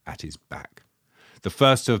at his back. The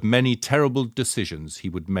first of many terrible decisions he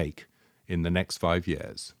would make in the next 5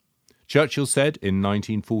 years. Churchill said in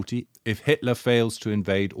 1940, "If Hitler fails to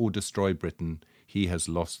invade or destroy Britain, he has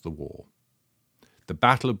lost the war." The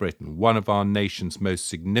Battle of Britain, one of our nation's most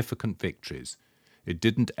significant victories. It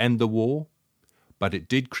didn't end the war, but it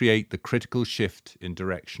did create the critical shift in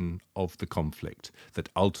direction of the conflict that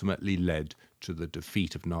ultimately led to the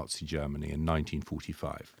defeat of Nazi Germany in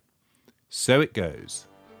 1945. So it goes.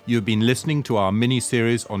 You have been listening to our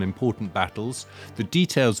mini-series on important battles. The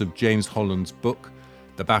details of James Holland's book,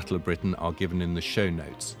 The Battle of Britain, are given in the show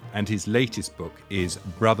notes, and his latest book is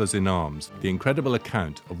Brothers in Arms, the incredible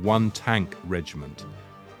account of one tank regiment,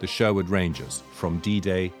 the Sherwood Rangers, from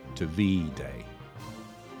D-Day to V-Day.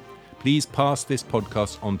 Please pass this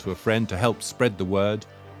podcast on to a friend to help spread the word.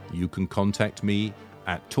 You can contact me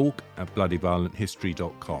at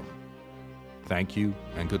talk@bloodyviolenthistory.com. Thank you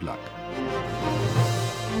and good luck.